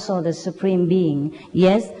are also the Supreme Being.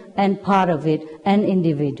 Yes, and part of it, an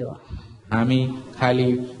individual. हामी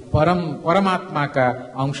खाली परमात्माका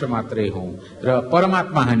अंश मात्रै हौं र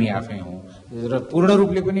परमात्मा हामी आफै हौं र पूर्ण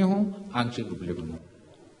रूपले पनि हौं, आंशिक रूपले पनि.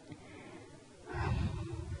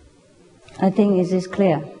 I think it is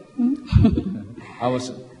clear. अब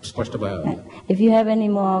स्पष्ट भयो. If you have any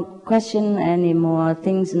more question, any more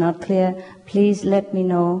things not clear, please let me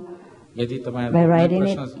know by writing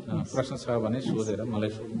it. प्रश्न छ भने सोधेर मलाई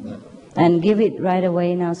सोध्नु. And give it right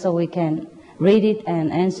away now so we can read it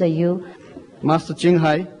and answer you. Master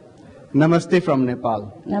Chinghai, Namaste from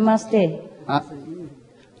Nepal. Namaste.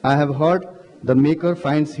 I have heard the maker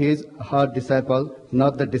finds her disciple,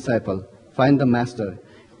 not the disciple. Find the master.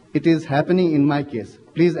 It is happening in my case.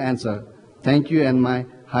 Please answer. Thank you and my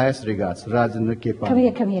highest regards. Rajendra Kepa.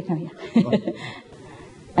 Come here.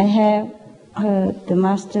 I have heard the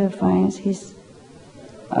master finds his...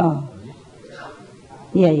 Oh.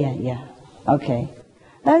 Yeah. Okay.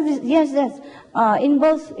 Yes. In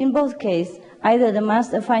both cases, either the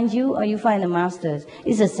master finds you or you find the masters.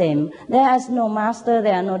 It's the same. There is no master,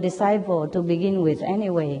 there are no disciple to begin with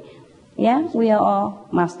anyway. Yeah, we are all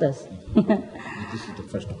masters. This is the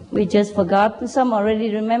first one. We just forgot. Some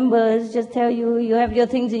already remembers. Just tell you, you have your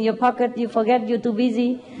things in your pocket. You forget. You're too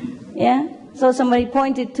busy. Yeah. So somebody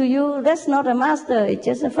pointed to you. That's not a master. It's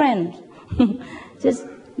just a friend.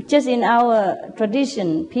 just in our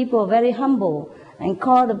tradition, people are very humble and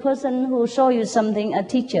call the person who show you something a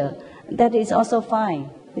teacher. That is also fine.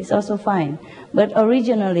 It's also fine. But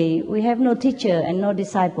originally, we have no teacher and no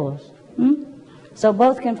disciples. So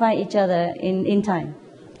both can find each other in time.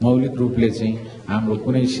 मौलिक रूपले चाहिँ हाम्रो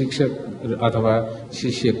कुनै शिक्षक अथवा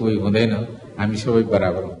शिष्य कोही हुँदैन, हामी सबै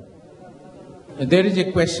बराबर हौं. There is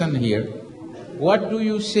a question here. What do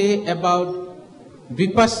you say about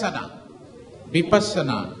vipassana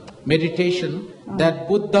meditation that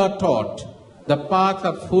Buddha taught the path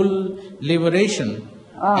of full liberation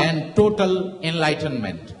and total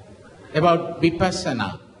enlightenment. About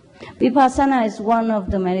Vipassana. Vipassana is one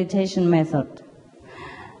of the meditation method.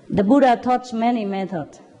 The Buddha taught many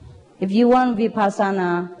methods. If you want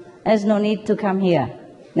Vipassana, there's no need to come here.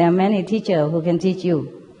 There are many teachers who can teach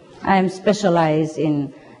you. I am specialized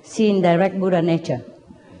in seeing direct Buddha nature.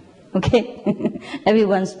 Okay?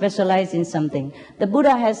 Everyone specialized in something. The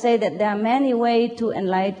Buddha has said that there are many ways to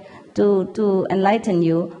enlighten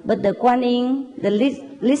you, but the Kuan Yin, the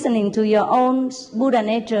listening to your own Buddha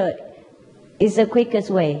nature is the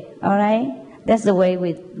quickest way. All right? That's the way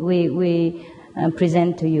we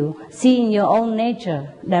present to you. Seeing your own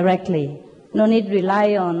nature directly. No need to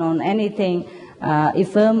rely on anything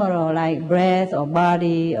ephemeral like breath or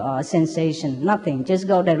body or sensation. Nothing. Just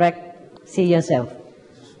go direct. See yourself.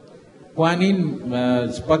 Kuan Yin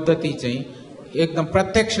पद्धति चाहिँ एकदम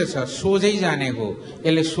प्रत्यक्ष छ, सोझै जाने हो।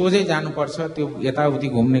 यसले सोझै जानुपर्छ, त्यो यताउति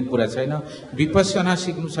घुम्ने कुरा छैन। विपस्सना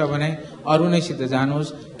सिक्नु छ भने अरु नैसित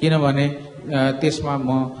जानुहोस्, किनभने त्यसमा म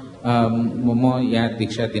यहाँ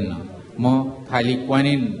दीक्षा दिन्न। म खाली Kuan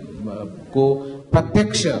Yin को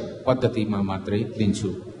प्रत्यक्ष पद्धतिमा मात्रै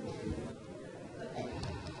लिन्छु।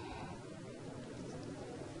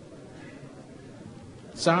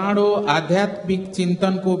 चाँडो आध्यात्मिक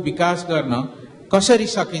चिन्तनको विकास गर्न कसरी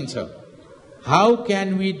सकिन्छ? How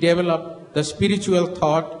can we develop the spiritual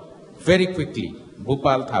thought very quickly?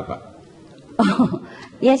 Bhupal Thapa. Oh,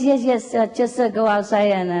 yes. Just go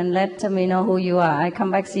outside and let me know who you are. I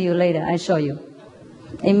come back, see you later. I show you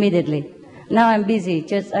immediately. Now I'm busy.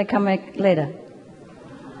 I come back later.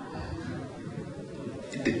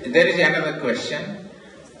 There is another question.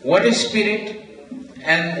 What is spirit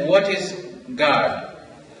and what is God?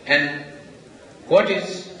 And what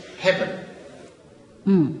is heaven?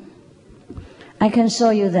 I can show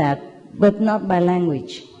you that, but not by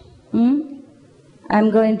language. I'm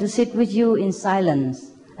going to sit with you in silence,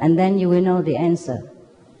 and then you will know the answer.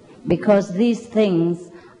 Because these things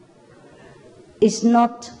is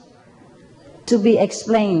not to be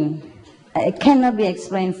explained. It cannot be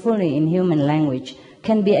explained fully in human language.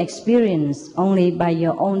 Can be experienced only by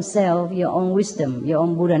your own self, your own wisdom, your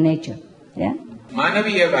own Buddha nature. Yeah?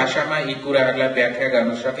 मानवीय भाषामा यी कुराहरूलाई व्याख्या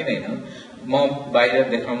गर्न सकिदैन। म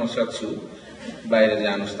बाहिर देखाउन सक्छु, बाहिर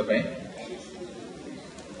जानुस् तपाई।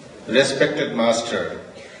 Respected Master,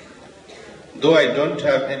 though I don't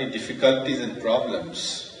have any difficulties and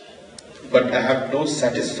problems, but I have no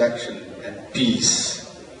satisfaction and peace.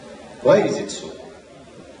 Why is it so?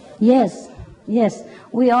 Yes,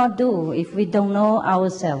 we all do if we don't know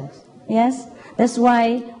ourselves. Yes? That's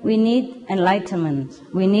why we need enlightenment.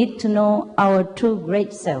 We need to know our true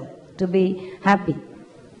great self, to be happy,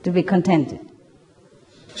 to be contented.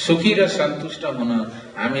 सुखी र सन्तुष्ट हुन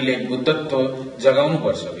हामीले बुद्धत्व जगाउनु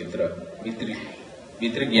पर्छ,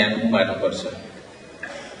 भित्री ज्ञान उमार्नु पर्छ।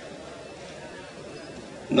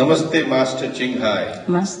 Namaste, Master Chinghai.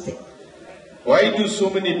 Namaste. Why do so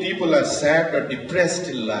many people are sad or depressed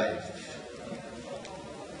in life?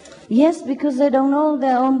 Yes, because they don't know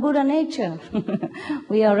their own Buddha nature.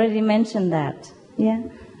 We already mentioned that. Yeah.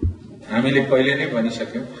 हामीले पहिले नै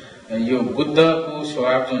भनिसक्यौं, यो बुद्धको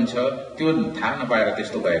स्वभाव जुन छ त्यो थाहा नपाएर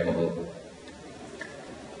त्यस्तो भएको हो।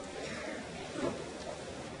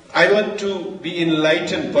 I want to be an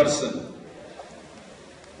enlightened person.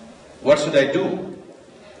 What should I do?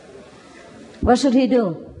 What should he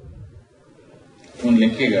do? उनले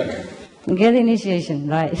के गर्ने? Get initiation,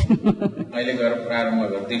 right. अहिले गएर प्रारम्भ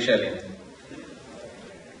गर, दीक्षा लिने।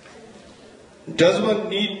 Does one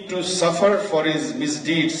need to suffer for his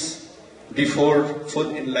misdeeds before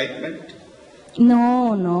full enlightenment?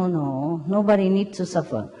 No. Nobody needs to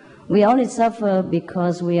suffer. We only suffer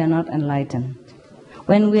because we are not enlightened.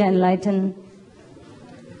 When we are enlightened,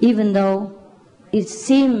 even though it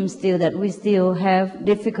seems still that we still have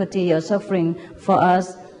difficulty or suffering, for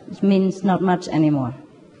us it means not much anymore.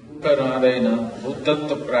 दुःख रहँदैन,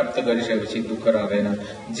 बुद्धत्व प्राप्त गरिसकेपछि दुःख रहँदैन,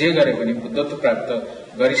 जे गरे पनि बुद्धत्व प्राप्त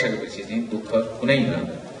गरिसकेपछि चाहिँ दुःख कुनै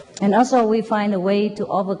रहँदैन। And also we find a way to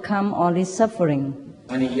overcome all this suffering.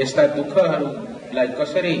 अनि यस्ता दुःखहरूलाई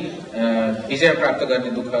कसरी विजय प्राप्त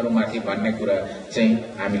गर्ने दुःखहरूमाथि भन्ने कुरा चाहिँ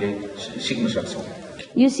हामीले सिक्न सक्छौं।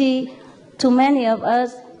 You see, to many of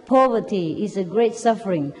us, poverty is a great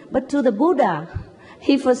suffering. But to the Buddha,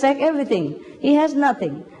 he forsake everything. He has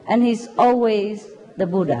nothing. And he's always the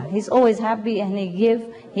Buddha. He's always happy and he gives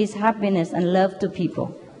his happiness and love to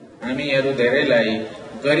people. हामीहरू धेरैलाई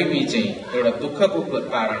गरिबी चाहिँ एउटा दुःखको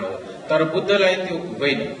कारण हो, तर बुद्धलाई त्यो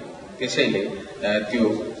होइन। त्यसैले त्यो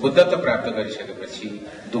बुद्धत्व प्राप्त गरिसकेपछि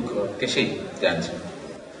दुःख त्यसै जान्छ।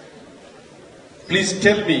 Please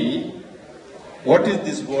tell me, what is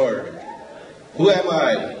this word Who am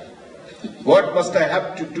I? What must I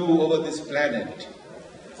have to do over this planet?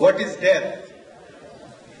 What is death?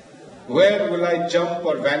 Where will I jump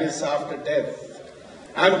or vanish after death?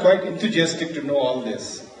 I'm quite enthusiastic to know all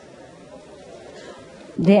this.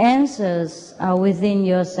 The answers are within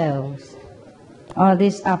yourselves. All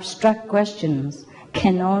these abstract questions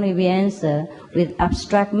can only be answered with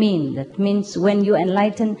abstract mean. That means when you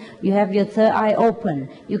enlighten, you have your third eye open.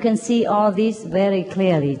 You can see all this very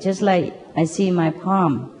clearly, just like I see my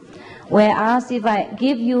palm. Whereas if I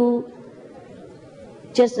give you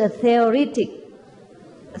just a theoretical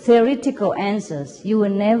answers, you will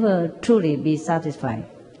never truly be satisfied.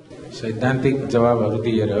 सैद्धान्तिक जवाबहरू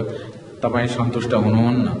दिएर तपाईँ सन्तुष्ट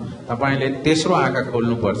हुनुहुन्न। तपाईँले तेस्रो आँखा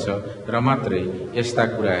खोल्नुपर्छ र मात्रै यस्ता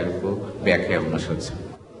कुराहरूको व्याख्या हुन सक्छ।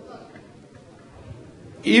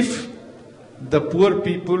 If the poor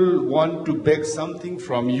people want to beg something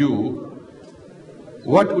from you,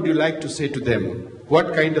 what would you like to say to them?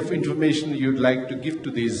 What kind of information you'd like to give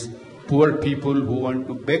to these poor people who want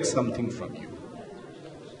to beg something from you?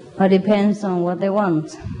 It depends on what they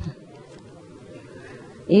want.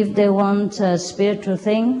 If they want a spiritual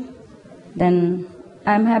thing, then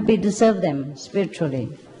I'm happy to serve them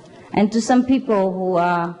spiritually. And to some people who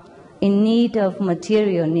are in need of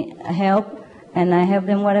material help, and I help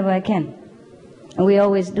them whatever I can. And we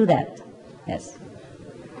always do that. Yes.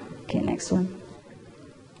 Okay, next one.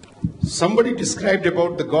 Somebody described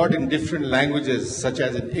about the God in different languages, such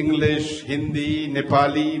as in English, Hindi,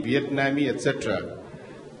 Nepali, Vietnamese, etc.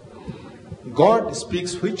 God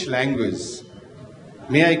speaks which language?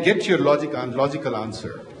 May I get your logical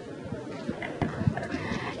answer?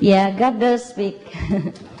 Yeah, God does speak.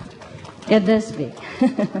 God does speak.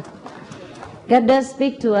 God does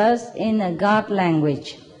speak to us in a God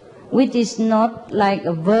language, which is not like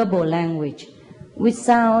a verbal language, which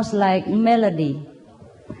sounds like melody.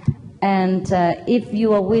 And if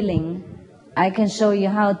you are willing, I can show you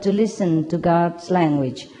how to listen to God's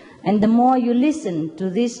language. And the more you listen to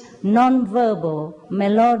this non-verbal,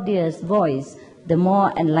 melodious voice, the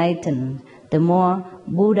more enlightened, the more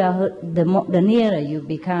Buddhahood, the nearer you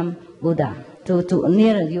become Buddha, to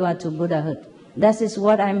nearer you are to Buddhahood. That is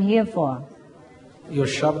what I'm here for. यो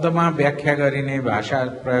शब्दमा व्याख्या गरिने भाषा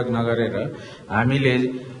प्रयोग नगरेर हामीले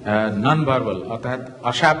none verbal अर्थात्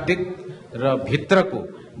अशाब्दिक र भित्रको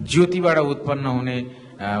ज्योतिबाट उत्पन्न हुने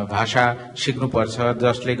भाषा सिक्नुपर्छ,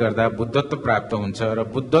 जसले गर्दा बुद्धत्व प्राप्त हुन्छ र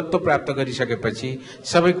बुद्धत्व प्राप्त गरिसकेपछि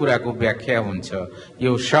सबै कुराको व्याख्या हुन्छ।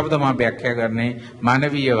 यो शब्दमा व्याख्या गर्ने,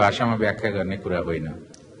 मानवीय भाषामा व्याख्या गर्ने कुरा होइन।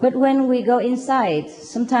 But when we go inside,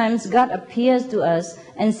 sometimes God appears to us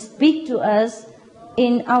and speak to us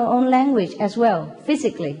in our own language as well,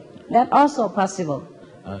 physically. That also possible.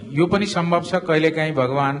 यो पनि सम्भव छ, कहिलेकाहीँ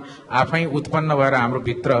भगवान आफै उत्पन्न भएर हाम्रो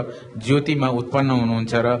भित्र ज्योतिमा उत्पन्न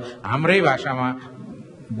हुनुहुन्छ र हाम्रै भाषामा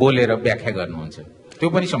बोलेर व्याख्या गर्नुहुन्छ। त्यो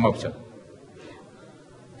पनि सम्भव छ।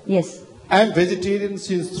 Yes. I am vegetarian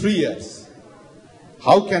since 3 years.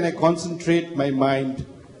 How can I concentrate my mind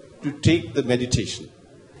to take the meditation?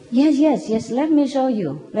 Yes. Let me show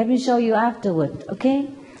you. Let me show you afterward, okay?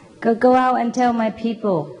 Go out and tell my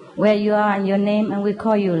people where you are and your name, and we'll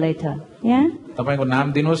call you later. Yeah? तपाईको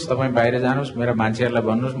नाम दिनुस्, तपाई बाहिर जानुस्, मेरा मान्छेहरुलाई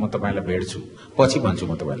भन्नुस्, म तपाईलाई भेट्छु, पछि भन्छु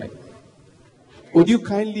म तपाईलाई। Would you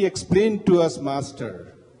kindly explain to us,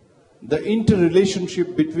 Master, the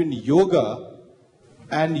interrelationship between yoga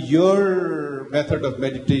and your method of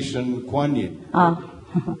meditation, Kuan Yin?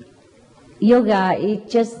 Yoga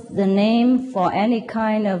is just the name for any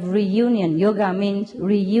kind of reunion. Yoga means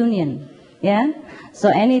reunion. Yeah? So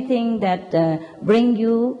anything that bring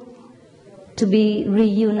you to be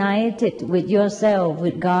reunited with yourself,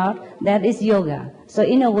 with God, that is yoga. So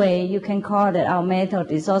in a way, you can call that our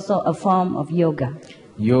method is also a form of yoga.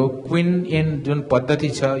 Yo queen इन जुन पद्धति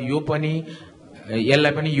छ, यो पनि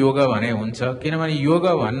यसलाई पनि योगा भने हुन्छ, किनभने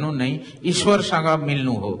योगा भन्नु नै ईश्वरसँग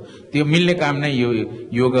मिल्नु हो। त्यो मिल्ने काम नै यो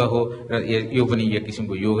योगा हो र यो पनि एक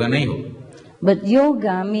किसिमको योगा नै हो। But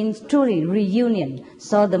yoga means truly reunion.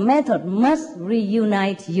 So the method must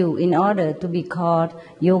reunite you in order to be called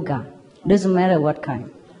yoga. Doesn't matter what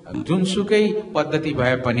kind. जुनसुकै पद्धति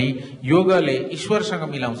भए पनि योगले ईश्वरसँग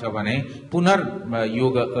मिलाउँछ भने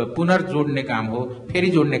पुनर्जोड्ने काम हो, फेरि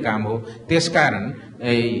जोड्ने काम हो। त्यसकारण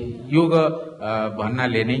योग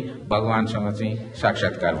भन्नाले नै भगवानसँग चाहिँ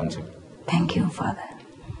साक्षात्कार हुन्छ। Thank you, Father.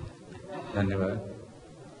 धन्यवाद।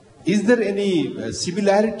 Is there any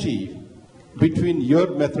similarity between your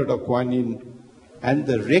method of Kuan Yin and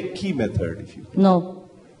the Reiki method? No.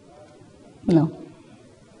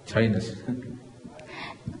 छैनस्।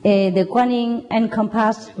 The Kuan Yin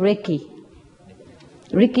encompasses Reiki.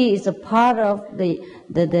 Ricky is a part of the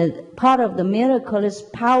part of the miraculous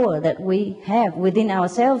power that we have within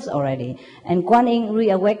ourselves already. And Kuan Yin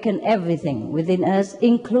reawakened everything within us,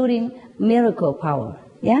 including miracle power.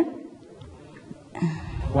 Yeah?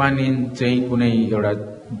 Kuan Yin चाहिँ कुनै एउटा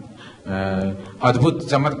अद्भुत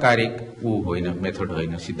चमत्कारिक होइन, method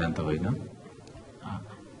होइन, सिद्धान्त होइन.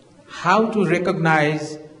 How to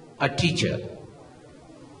recognize a teacher?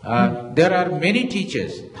 There are many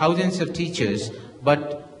teachers, thousands of teachers,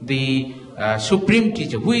 but the supreme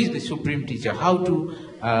teacher, who is the supreme teacher? How to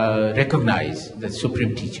recognize the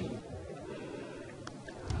supreme teacher?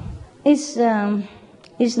 It's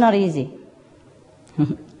not easy.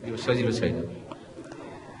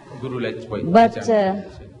 But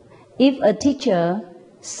if a teacher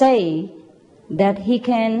say that he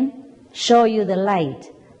can show you the light,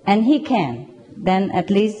 and he can, then at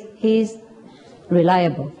least he is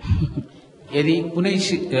reliable. यदि कुनै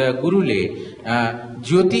गुरुले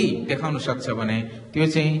ज्योति देखाउन सक्छ भने त्यो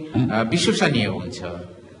चाहिँ विश्वसनीय हुन्छ.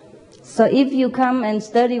 So if you come and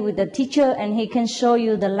study with the teacher and he can show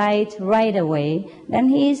you the light right away, then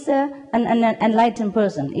he is an enlightened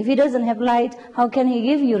person. If he doesn't have light, how can he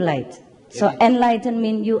give you light? So enlightened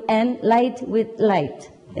means you light with light.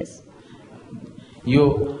 Yes. यो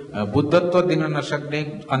बुद्धत्व दिन नसक्ने,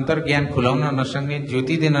 अन्तर्ज्ञान खुलाउन नसक्ने,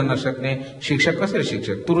 ज्योति दिन नसक्ने शिक्षक कसरी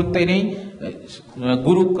शिक्षक? तुरुन्तै नै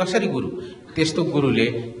गुरु कसरी गुरु? त्यस्तो गुरुले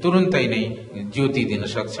तुरुन्तै नै ज्योति दिन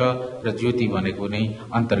सक्छ र ज्योति भनेको नै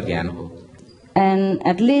अन्तर्ज्ञान हो. And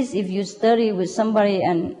at least if you study with somebody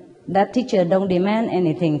and that teacher don't demand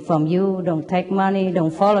anything from you, don't take money,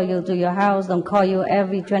 don't follow you to your house, don't call you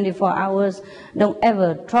every 24 hours, don't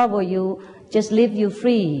ever trouble you, just leave you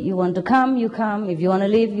free. You want to come, you come. If you want to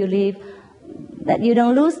leave, you leave. That you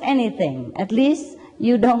don't lose anything. At least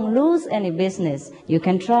you don't lose any business. You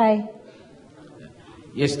can try.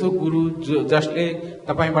 यस्तो गुरु जसले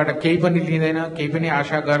तपाईबाट केही पनि लिँदैन, केही पनि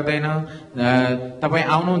आशा गर्दैन, तपाई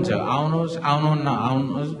आउनुहुन्छ, आउनुहोस्, आउनुहुन्न,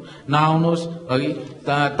 आउनुहोस्, नआउनुहोस्, है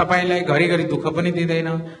तपाईलाई घरिघरि दुःख पनि दिँदैन,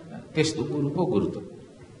 त्यस्तो गुरुको गुरु त.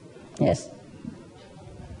 Yes.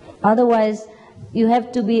 Otherwise, you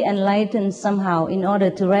have to be enlightened somehow in order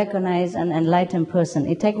to recognize an enlightened person.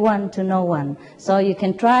 It takes one to know one. So you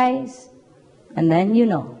can try, and then you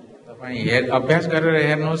know. अभ्यास गरेर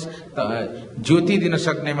हेर्नुहोस्, ज्योति दिन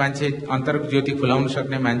सक्ने मान्छे, अन्तर ज्योति खुलाउन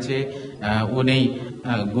सक्ने मान्छे ऊ नै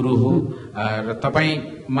गुरु हो. र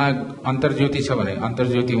तपाईमा अन्तर ज्योति छ भने अन्तर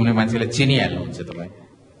ज्योति हुने मान्छेलाई चिनिहाल्नुहुन्छ तपाईँ.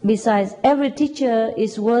 Besides, every teacher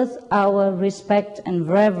is worth our respect and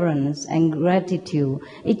reverence and gratitude.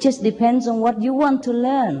 It just depends on what you want to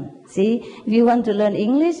learn. See, if you want to learn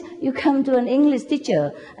English, you come to an English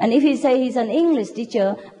teacher. And if he say he's an English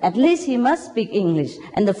teacher, at least he must speak English.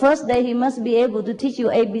 And the first day he must be able to teach you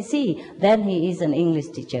ABC. Then he is an English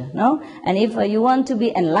teacher, no? And if you want to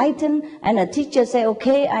be enlightened, and a teacher say,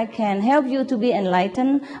 okay, I can help you to be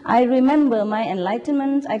enlightened. I remember my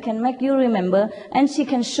enlightenment. I can make you remember. And she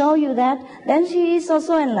can show you that. Then she is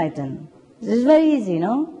also enlightened. This is very easy,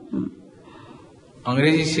 no?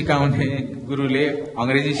 अंग्रेजी सिकाउने गुरुले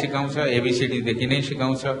अंग्रेजी सिकाउँछ, ABCD देखि नै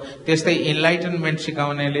सिकाउँछ. त्यस्तै इनलाइटनमेन्ट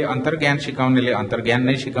सिकाउनेले, अन्तर्ज्ञान सिकाउनेले अन्तर्ज्ञान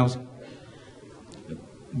नै सिकाउँछ.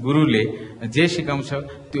 गुरुले जे सिकाउँछ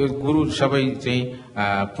त्यो गुरु सबै चाहिँ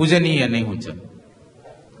पूजनीय नै हुन्छन्.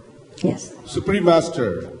 Yes. Supreme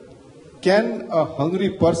Master, can a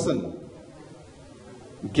hungry person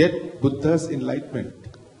get Buddha's enlightenment?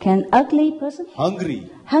 Can ugly person? Hungry.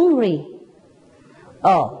 Hungry.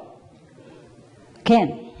 Oh.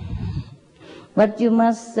 Can. But you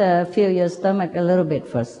must fill your stomach a little bit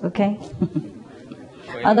first, okay?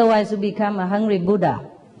 Otherwise you become a hungry Buddha.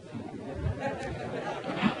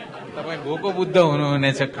 तपाई भोको बुद्ध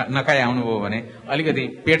हुनुहुनेछ, नखाइ आउनुभयो भने अलिकति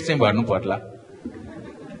पेट चाहिँ भर्नु पर्ला.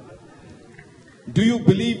 Do you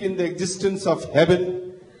believe in the existence of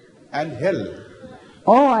heaven and hell?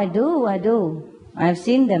 Oh, I do. I've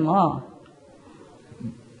seen them all.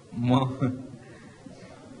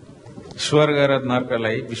 स्वर्ग र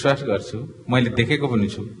नरकलाई विश्वास गर्छु. मैले देखेको पनि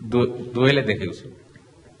छु, दुवैलाई देखेको छु.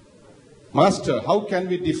 Master, how can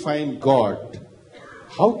we define God?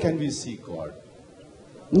 How can we see God?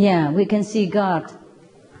 Yeah, we can see God.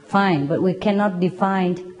 Fine, but we cannot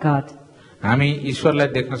define God. हामी ईश्वरलाई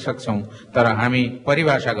देख्न सक्छौं, तर हामी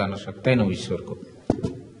परिभाषा गर्न सक्दैनौं ईश्वरको.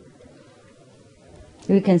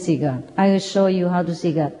 We can see God. I will show you how to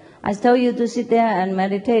see God. I tell you to sit there and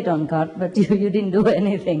meditate on God, but you didn't do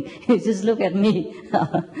anything. You just look at me.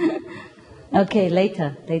 Okay,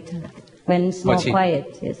 later, when it's more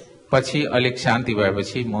quiet. Yes. पछि अलिक शान्ति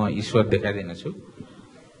भएपछि म ईश्वर देखाइदिन्छु.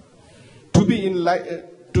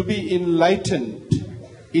 To be enlightened,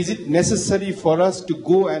 is it necessary for us to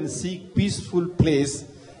go and seek peaceful place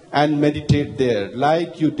and meditate there,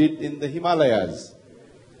 like you did in the Himalayas,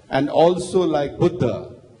 and also like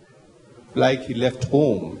Buddha, like he left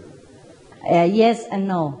home? Yes and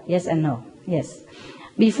no. Yes and no. Yes.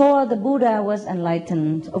 Before the Buddha was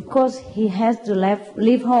enlightened, of course, he has to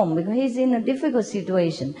leave home because he's in a difficult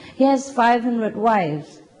situation. He has 500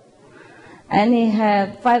 wives, and he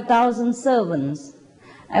has 5,000 servants.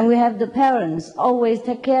 And we have the parents always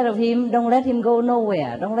take care of him, don't let him go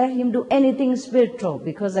nowhere, don't let him do anything spiritual,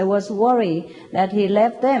 because I was worried that he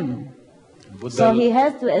left them. So he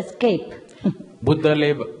has to escape.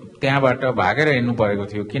 बुद्धले त्यहाँबाट भागेर हिँड्नु परेको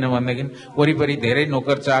थियो, किनभनेदेखि वरिपरि धेरै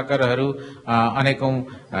नोकर चाकरहरू अनेकौं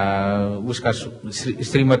उसका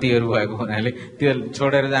श्रीमतीहरू भएको हुनाले त्यो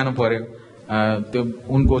छोडेर जानु पर्यो। त्यो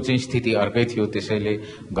उनको चाहिँ स्थिति अर्कै थियो, त्यसैले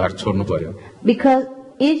घर छोड्नु पर्यो। Because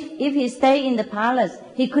if he stayed in the palace,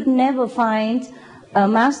 he could never find a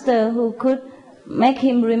master who could make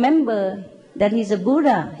him remember that he's a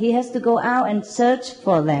Buddha. He has to go out and search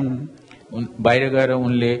for them. बाहिर गएर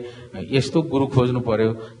उनले यस्तो गुरु खोज्नु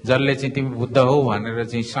पर्यो जसले चाहिँ तिमी बुद्ध हो भनेर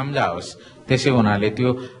चाहिँ सम्झाओस्। त्यसै हुनाले त्यो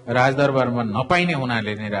राजदरबारमा नपाइने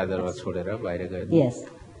हुनाले नै राजदरबार छोडेर बाहिर गए। Yes,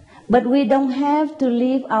 but we don't have to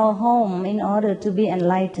leave our home in order to be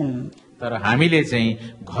enlightened. तर हामीले चाहिँ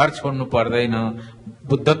घर छोड्नु पर्दैन,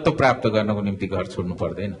 बुद्धत्व प्राप्त गर्नको निम्ति घर छोड्नु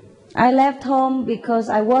पर्दैन। I left home because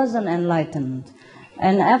I wasn't enlightened.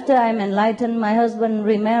 And after I'm enlightened, my husband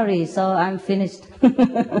remarried, so I'm finished.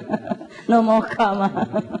 No more karma.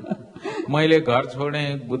 मैले घर छोडे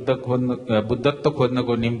बुद्धत्व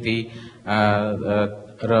खोज्नको निम्ति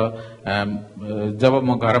र जब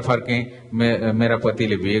म घर फर्के मेरा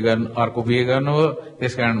पतिले अर्को बिहे गर्नु हो,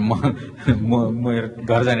 त्यसकारण म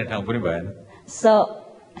घर जाने ठाउँ पनि भएन। So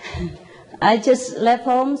I just left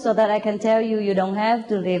home so that I can tell you, you don't have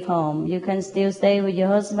to leave home. You can still stay with your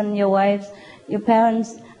husband, your wives, your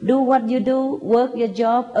parents. Do what you do, work your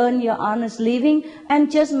job, earn your honest living, and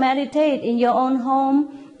just meditate in your own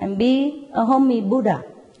home and be a homey Buddha.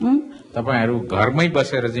 तपाईहरु घरमै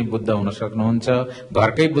बसेर चाहिँ बुद्ध हुन सक्नुहुन्छ,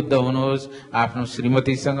 घरकै बुद्ध हुनुहोस्, आफ्नो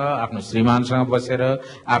श्रीमतीसँग आफ्नो श्रीमानसँग बसेर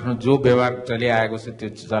आफ्नो जो व्यवहार चलिआएको छ त्यो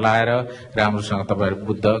चलाएर राम्रोसँग तपाईहरु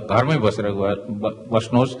बुद्ध घरमै बसेर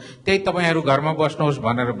बस्नुहोस्। त्यही तपाईहरु घरमा बस्नुहोस्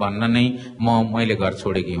भनेर भन्न नै मैले घर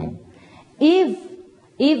छोडेकी हुँ।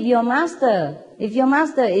 If your master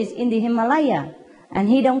is in the Himalaya and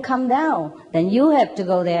he don't come down, then you have to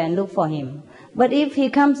go there and look for him. But if he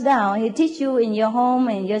comes down, he teach you in your home,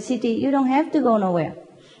 in your city, you don't have to go nowhere.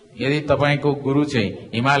 यदि तपाईको गुरु चाहिँ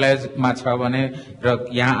हिमालयमा छ भने र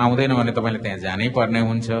यहाँ आउँदैन भने तपाईले त्यहाँ जानै पर्ने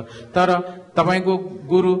हुन्छ। तर तपाईको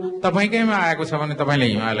गुरु तपाईकैमा आएको छ भने तपाईले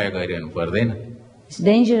हिमालय गइरहनु पर्दैन। It's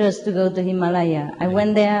dangerous to go to Himalaya. I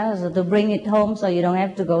went there so to bring it home, so you don't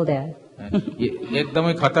have to go there.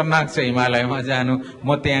 एकदमै खतरनाक छ हिमालयमा जानु।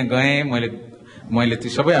 म त्यहाँ गएँ, मैले त्यो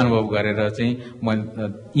सबै अनुभव गरेर चाहिँ म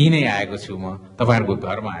यही नै आएको छु, म तपाईहरुको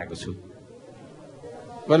घरमा आएको छु।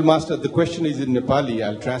 Well, Master, the question is in Nepali.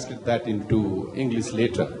 I'll translate that into English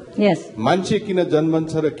later. Yes. Manche kina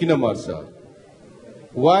janmancha ra kina marcha?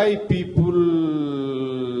 Why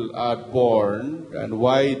people are born and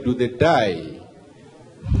why do they die?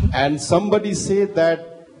 And somebody said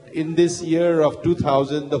that in this year of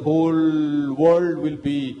 2000, the whole world will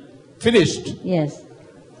be finished. Yes.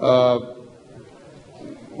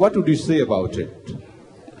 What would you say about it?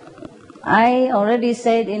 I already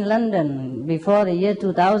said in London before the year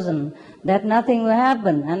 2000 that nothing will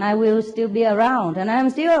happen and I will still be around, and I'm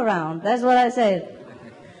still around. That's what I said.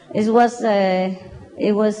 It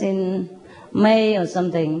was in May or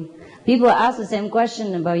something. People asked the same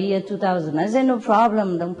question about year 2000. I said, no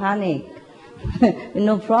problem, don't panic.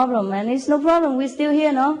 No problem, and it's no problem. We're still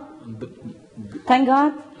here, no? Thank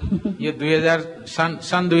God. यो 2000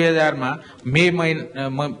 सन् 2000 मा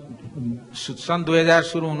सन् 2000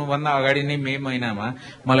 सुरु हुनुभन्दा अगाडि नै मे महिनामा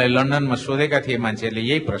मलाई लन्डनमा सोधेका थिए मान्छेहरूले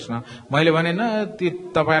यही प्रश्न। मैले भने न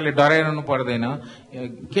तपाईहरुले डराइरहनु पर्दैन,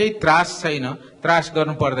 केही त्रास छैन, त्रास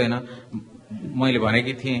गर्नु पर्दैन मैले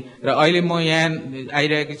भनेकी थिएँ। र अहिले म यहाँ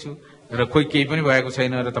आइरहेकी छु र कोही केही पनि भएको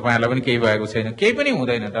छैन र तपाईहरुलाई पनि केही भएको छैन, केही पनि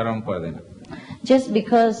हुँदैन, डराउनु पर्दैन। Just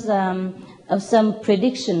because of some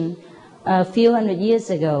prediction a few hundred years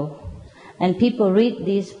ago, and people read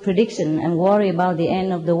this prediction and worry about the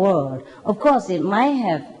end of the world. Of course, it might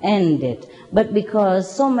have ended, but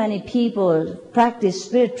because so many people practice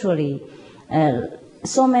spiritually,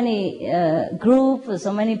 so many groups,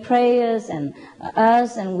 so many prayers, and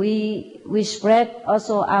us, and we spread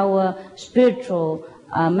also our spiritual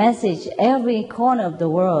message every corner of the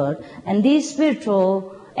world, and this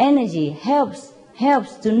spiritual energy helps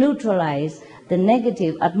to neutralize the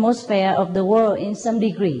negative atmosphere of the world in some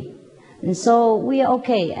degree. And so we are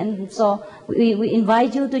okay. And so we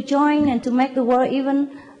invite you to join and to make the world even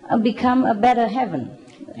become a better heaven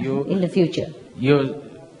in the future.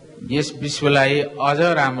 Yes विश्वलाई अझ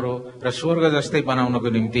राम्रो र स्वर्ग जस्तै बनाउनको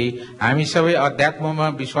निम्ति हामी सबै अध्यात्ममा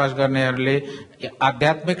विश्वास गर्नेहरूले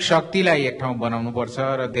आध्यात्मिक शक्तिलाई एक ठाउँ बनाउनु पर्छ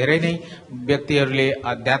र धेरै नै व्यक्तिहरूले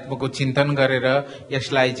अध्यात्मको चिन्तन गरेर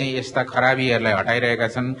यसलाई चाहिँ यस्ता खराबीहरूलाई हटाइरहेका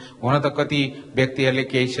छन्। हुन त कति व्यक्तिहरूले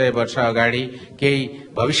केही सय वर्ष अगाडि केही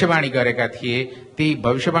भविष्यवाणी गरेका थिए, ती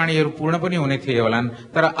भविष्यवाणीहरू पूर्ण पनि हुने थिए होलान्,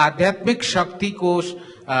 तर आध्यात्मिक शक्तिको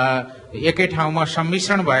एकै ठाउँमा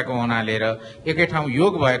सम्मिश्रण भएको हुनाले र एकै ठाउँ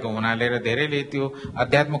योग भएको हुनाले र धेरैले त्यो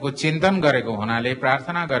अध्यात्मको चिन्तन गरेको हुनाले,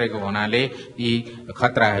 प्रार्थना गरेको हुनाले यी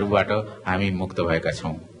खतराहरूबाट हामी मुक्त भएका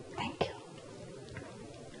छौं।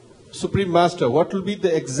 Supreme Master, what will be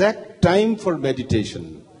the exact time for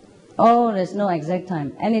meditation? Oh, there's no exact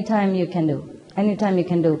time. Anytime you can do. Anytime you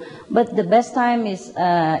can do. But the best time is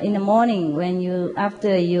in the morning when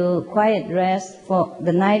after you quiet rest for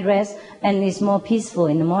the night rest, and it's more peaceful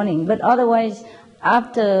in the morning. But otherwise,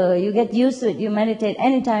 after you get used to it, you meditate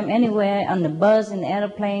anytime, anywhere, on the bus, in the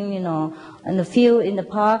airplane, in the field, in the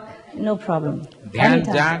park, no problem. ध्यान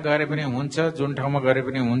जहाँ गरे पनि हुन्छ, जुन ठाउँमा गरे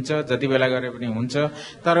पनि हुन्छ, जति बेला गरे पनि हुन्छ,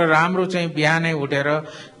 तर राम्रो चाहिँ बिहानै उठेर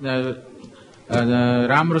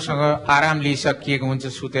राम्रोसँग आराम लिइसकिएको हुन्छ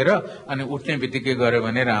सुतेर, अनि उठ्ने बित्तिकै गर्यो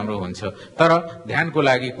भने राम्रो हुन्छ। तर ध्यानको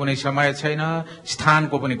लागि कुनै समय छैन,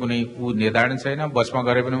 स्थानको पनि कुनै निर्धारण छैन, बसमा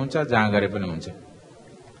गरे पनि हुन्छ, जहाँ गरे पनि हुन्छ।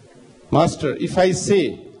 Master, if I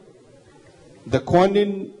say the Kuan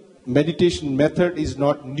Yin meditation method is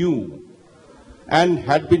not new and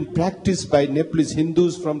had been practiced by Nepalese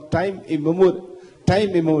Hindus from time immemorial.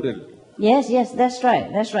 Yes, that's right.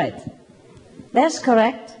 That's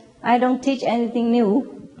correct. I don't teach anything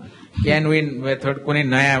new. Kuan Yin method कुनै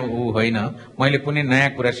नयाँ होइन, मैले कुनै नयाँ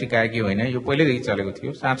कुरा सिकाएकी होइन, यो पहिलेदेखि चलेको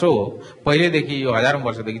थियो, साँचो हो, पहिलेदेखि यो हजारौं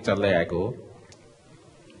वर्षदेखि चल्दै आएको हो।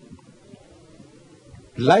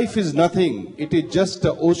 Life is nothing, it is just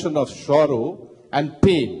an ocean of sorrow and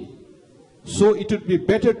pain. So it would be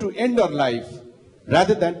better to end our life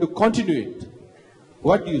rather than to continue it.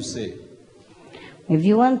 What do you say? If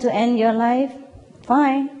you want to end your life,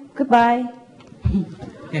 fine, goodbye.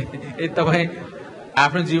 तपाई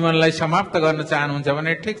आफ्नो जीवनलाई समाप्त गर्न चाहनुहुन्छ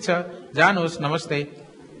भने ठीक छ, जानुहोस्, नमस्ते।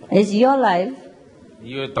 It's your life.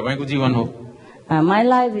 यो तपाईको जीवन हो। My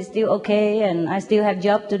life is still okay and I still have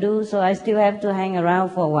job to do, so I still have to hang around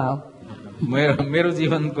for a while. मेरो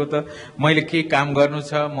जीवनको त मैले के काम गर्नु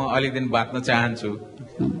छ, म अलि दिन बाँच्न चाहन्छु।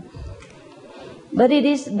 But it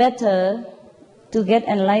is better to get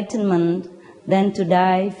enlightenment than to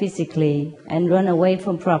die physically and run away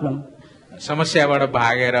from problem. समस्याबाट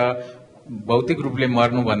भागेर भौतिक रूपले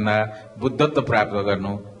मर्नु भन्दा बुद्धत्व प्राप्त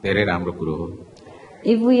गर्नु धेरै राम्रो कुरो हो।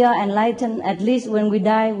 If we are enlightened, at least when we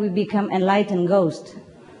die, we become enlightened ghost.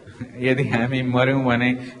 यदि हामी मर्यौं भने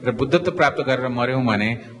र बुद्धत्व प्राप्त गरेर मर्यौं भने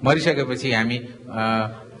मरिसकेपछि हामी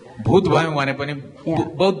भूत भयौं भने पनि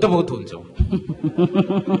बौद्ध भूत हुन्छौं।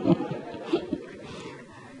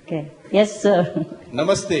 Okay. Yes, sir.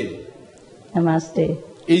 Namaste. Namaste.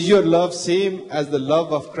 Is your love same as the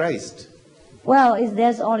love of Christ? Well,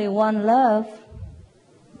 there's only one love.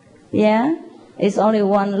 Yeah, it's only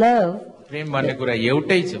one love. प्रेम भन्ने कुरा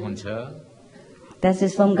एउटै हुन्छ। That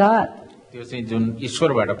is from God. त्यो चाहिँ जुन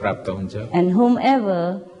ईश्वरबाट प्राप्त हुन्छ। And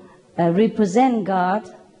whomever represent God,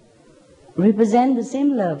 represent the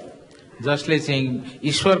same love. जसले चाहिँ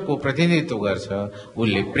ईश्वरको प्रतिनिधित्व गर्छ,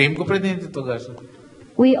 उसले प्रेमको प्रतिनिधित्व गर्छ।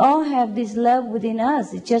 We all have this love within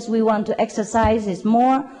us. It's just we want to exercise it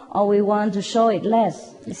more or we want to show it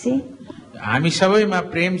less. You see? हामी सबैमा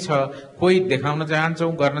प्रेम छ, कोही देखाउन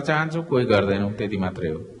चाहन्छौं, गर्न चाहन्छौं, कोही गर्दैनौं, त्यति मात्रै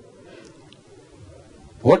हो।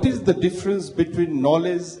 What is the difference between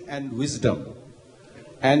knowledge and wisdom?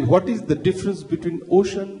 And what is the difference between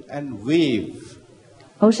ocean and wave?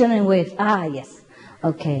 Ocean and wave. Yes.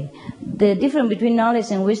 Okay. The difference between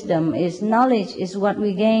knowledge and wisdom is knowledge is what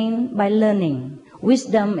we gain by learning.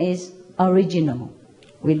 Wisdom is original.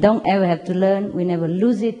 We don't ever have to learn. We never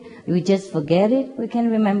lose it. We just forget it. We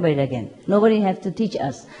can remember it again. Nobody has to teach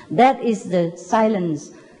us. That is the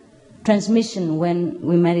silence transmission when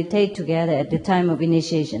we meditate together at the time of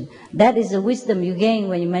initiation. That is the wisdom you gain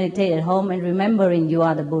when you meditate at home and remembering you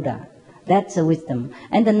are the Buddha. That's a wisdom.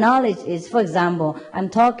 And the knowledge is, for example, I'm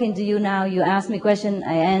talking to you now, you ask me a question,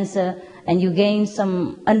 I answer, and you gain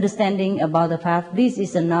some understanding about the path. This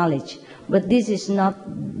is the knowledge. But this is not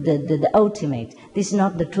the ultimate. This is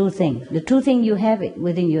not the true thing. The true thing, you have it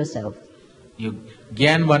within yourself. यो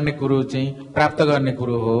ज्ञान भन्ने कुरो चाहिँ प्राप्त गर्ने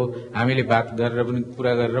कुरो हो। हामीले बात गरेर पनि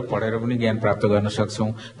कुरा गरेर पढेर पनि ज्ञान प्राप्त गर्न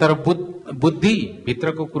सक्छौं। तर बुद्धि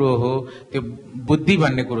भित्रको कुरो हो। त्यो बुद्धि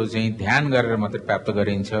भन्ने कुरो चाहिँ ध्यान गरेर मात्रै प्राप्त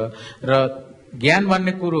गरिन्छ र ज्ञान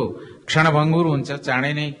भन्ने कुरो क्षणभङ्गुर हुन्छ,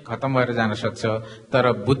 चाँडै नै खतम भएर जान सक्छ।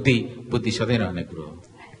 तर बुद्धि सधैँ रहने कुरो हो।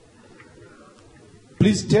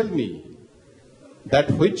 Please tell me that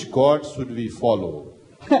which God should we follow?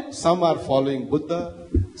 Some are following Buddha,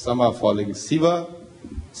 some are following Shiva,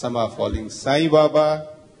 some are following Sai Baba,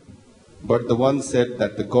 but the one said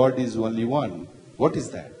that the God is only one. What is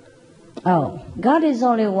that? Oh, God is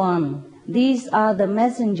only one. These are the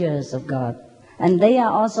messengers of God. And they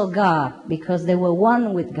are also God because they were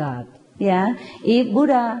one with God. Yeah? If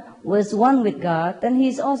Buddha was one with God, then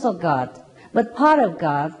he's also God. But part of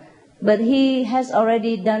God, but he has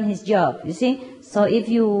already done his job, you see? So if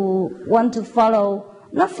you want to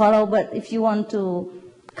but if you want to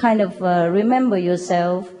kind of remember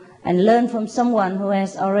yourself and learn from someone who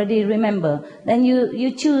has already remembered, then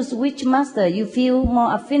you choose which master you feel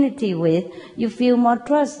more affinity with, you feel more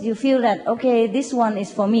trust, you feel that, okay, this one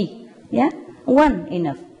is for me. Yeah? One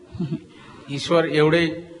enough. ईश्वर एउटै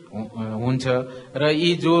हुन्छ र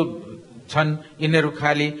यी जो छन् यिनीहरू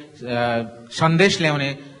खाली सन्देश ल्याउने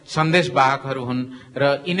सन्देश वाहकहरू हुन् र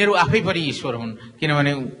यिनीहरू आफै पनि ईश्वर हुन्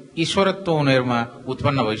किनभने ईश्वरत्व उनीहरूमा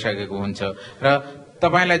उत्पन्न भइसकेको हुन्छ र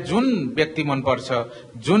तपाईलाई जुन व्यक्ति मन पर्छ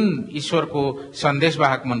जुन ईश्वरको सन्देश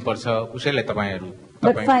वाहक मन पर्छ उसैलाई तपाईहरु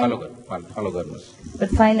फलो गर्नुस्. But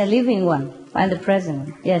find a living one, find the present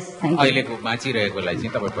one. Yes, thank you. अहिलेको बाँचिरहेकोलाई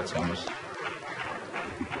चाहिँ तपाई पछ्याउनुस्.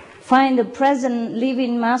 Find the present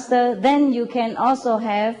living master, then you can also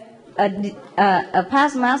have a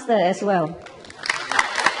past master as well.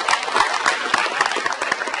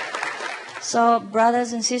 So,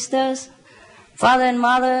 brothers and sisters, father and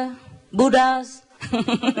mother, Buddhas,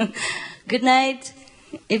 good night.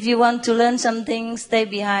 If you want to learn something, stay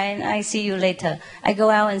behind. I see you later. I go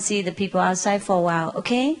out and see the people outside for a while,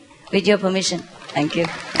 okay? With your permission. Thank you.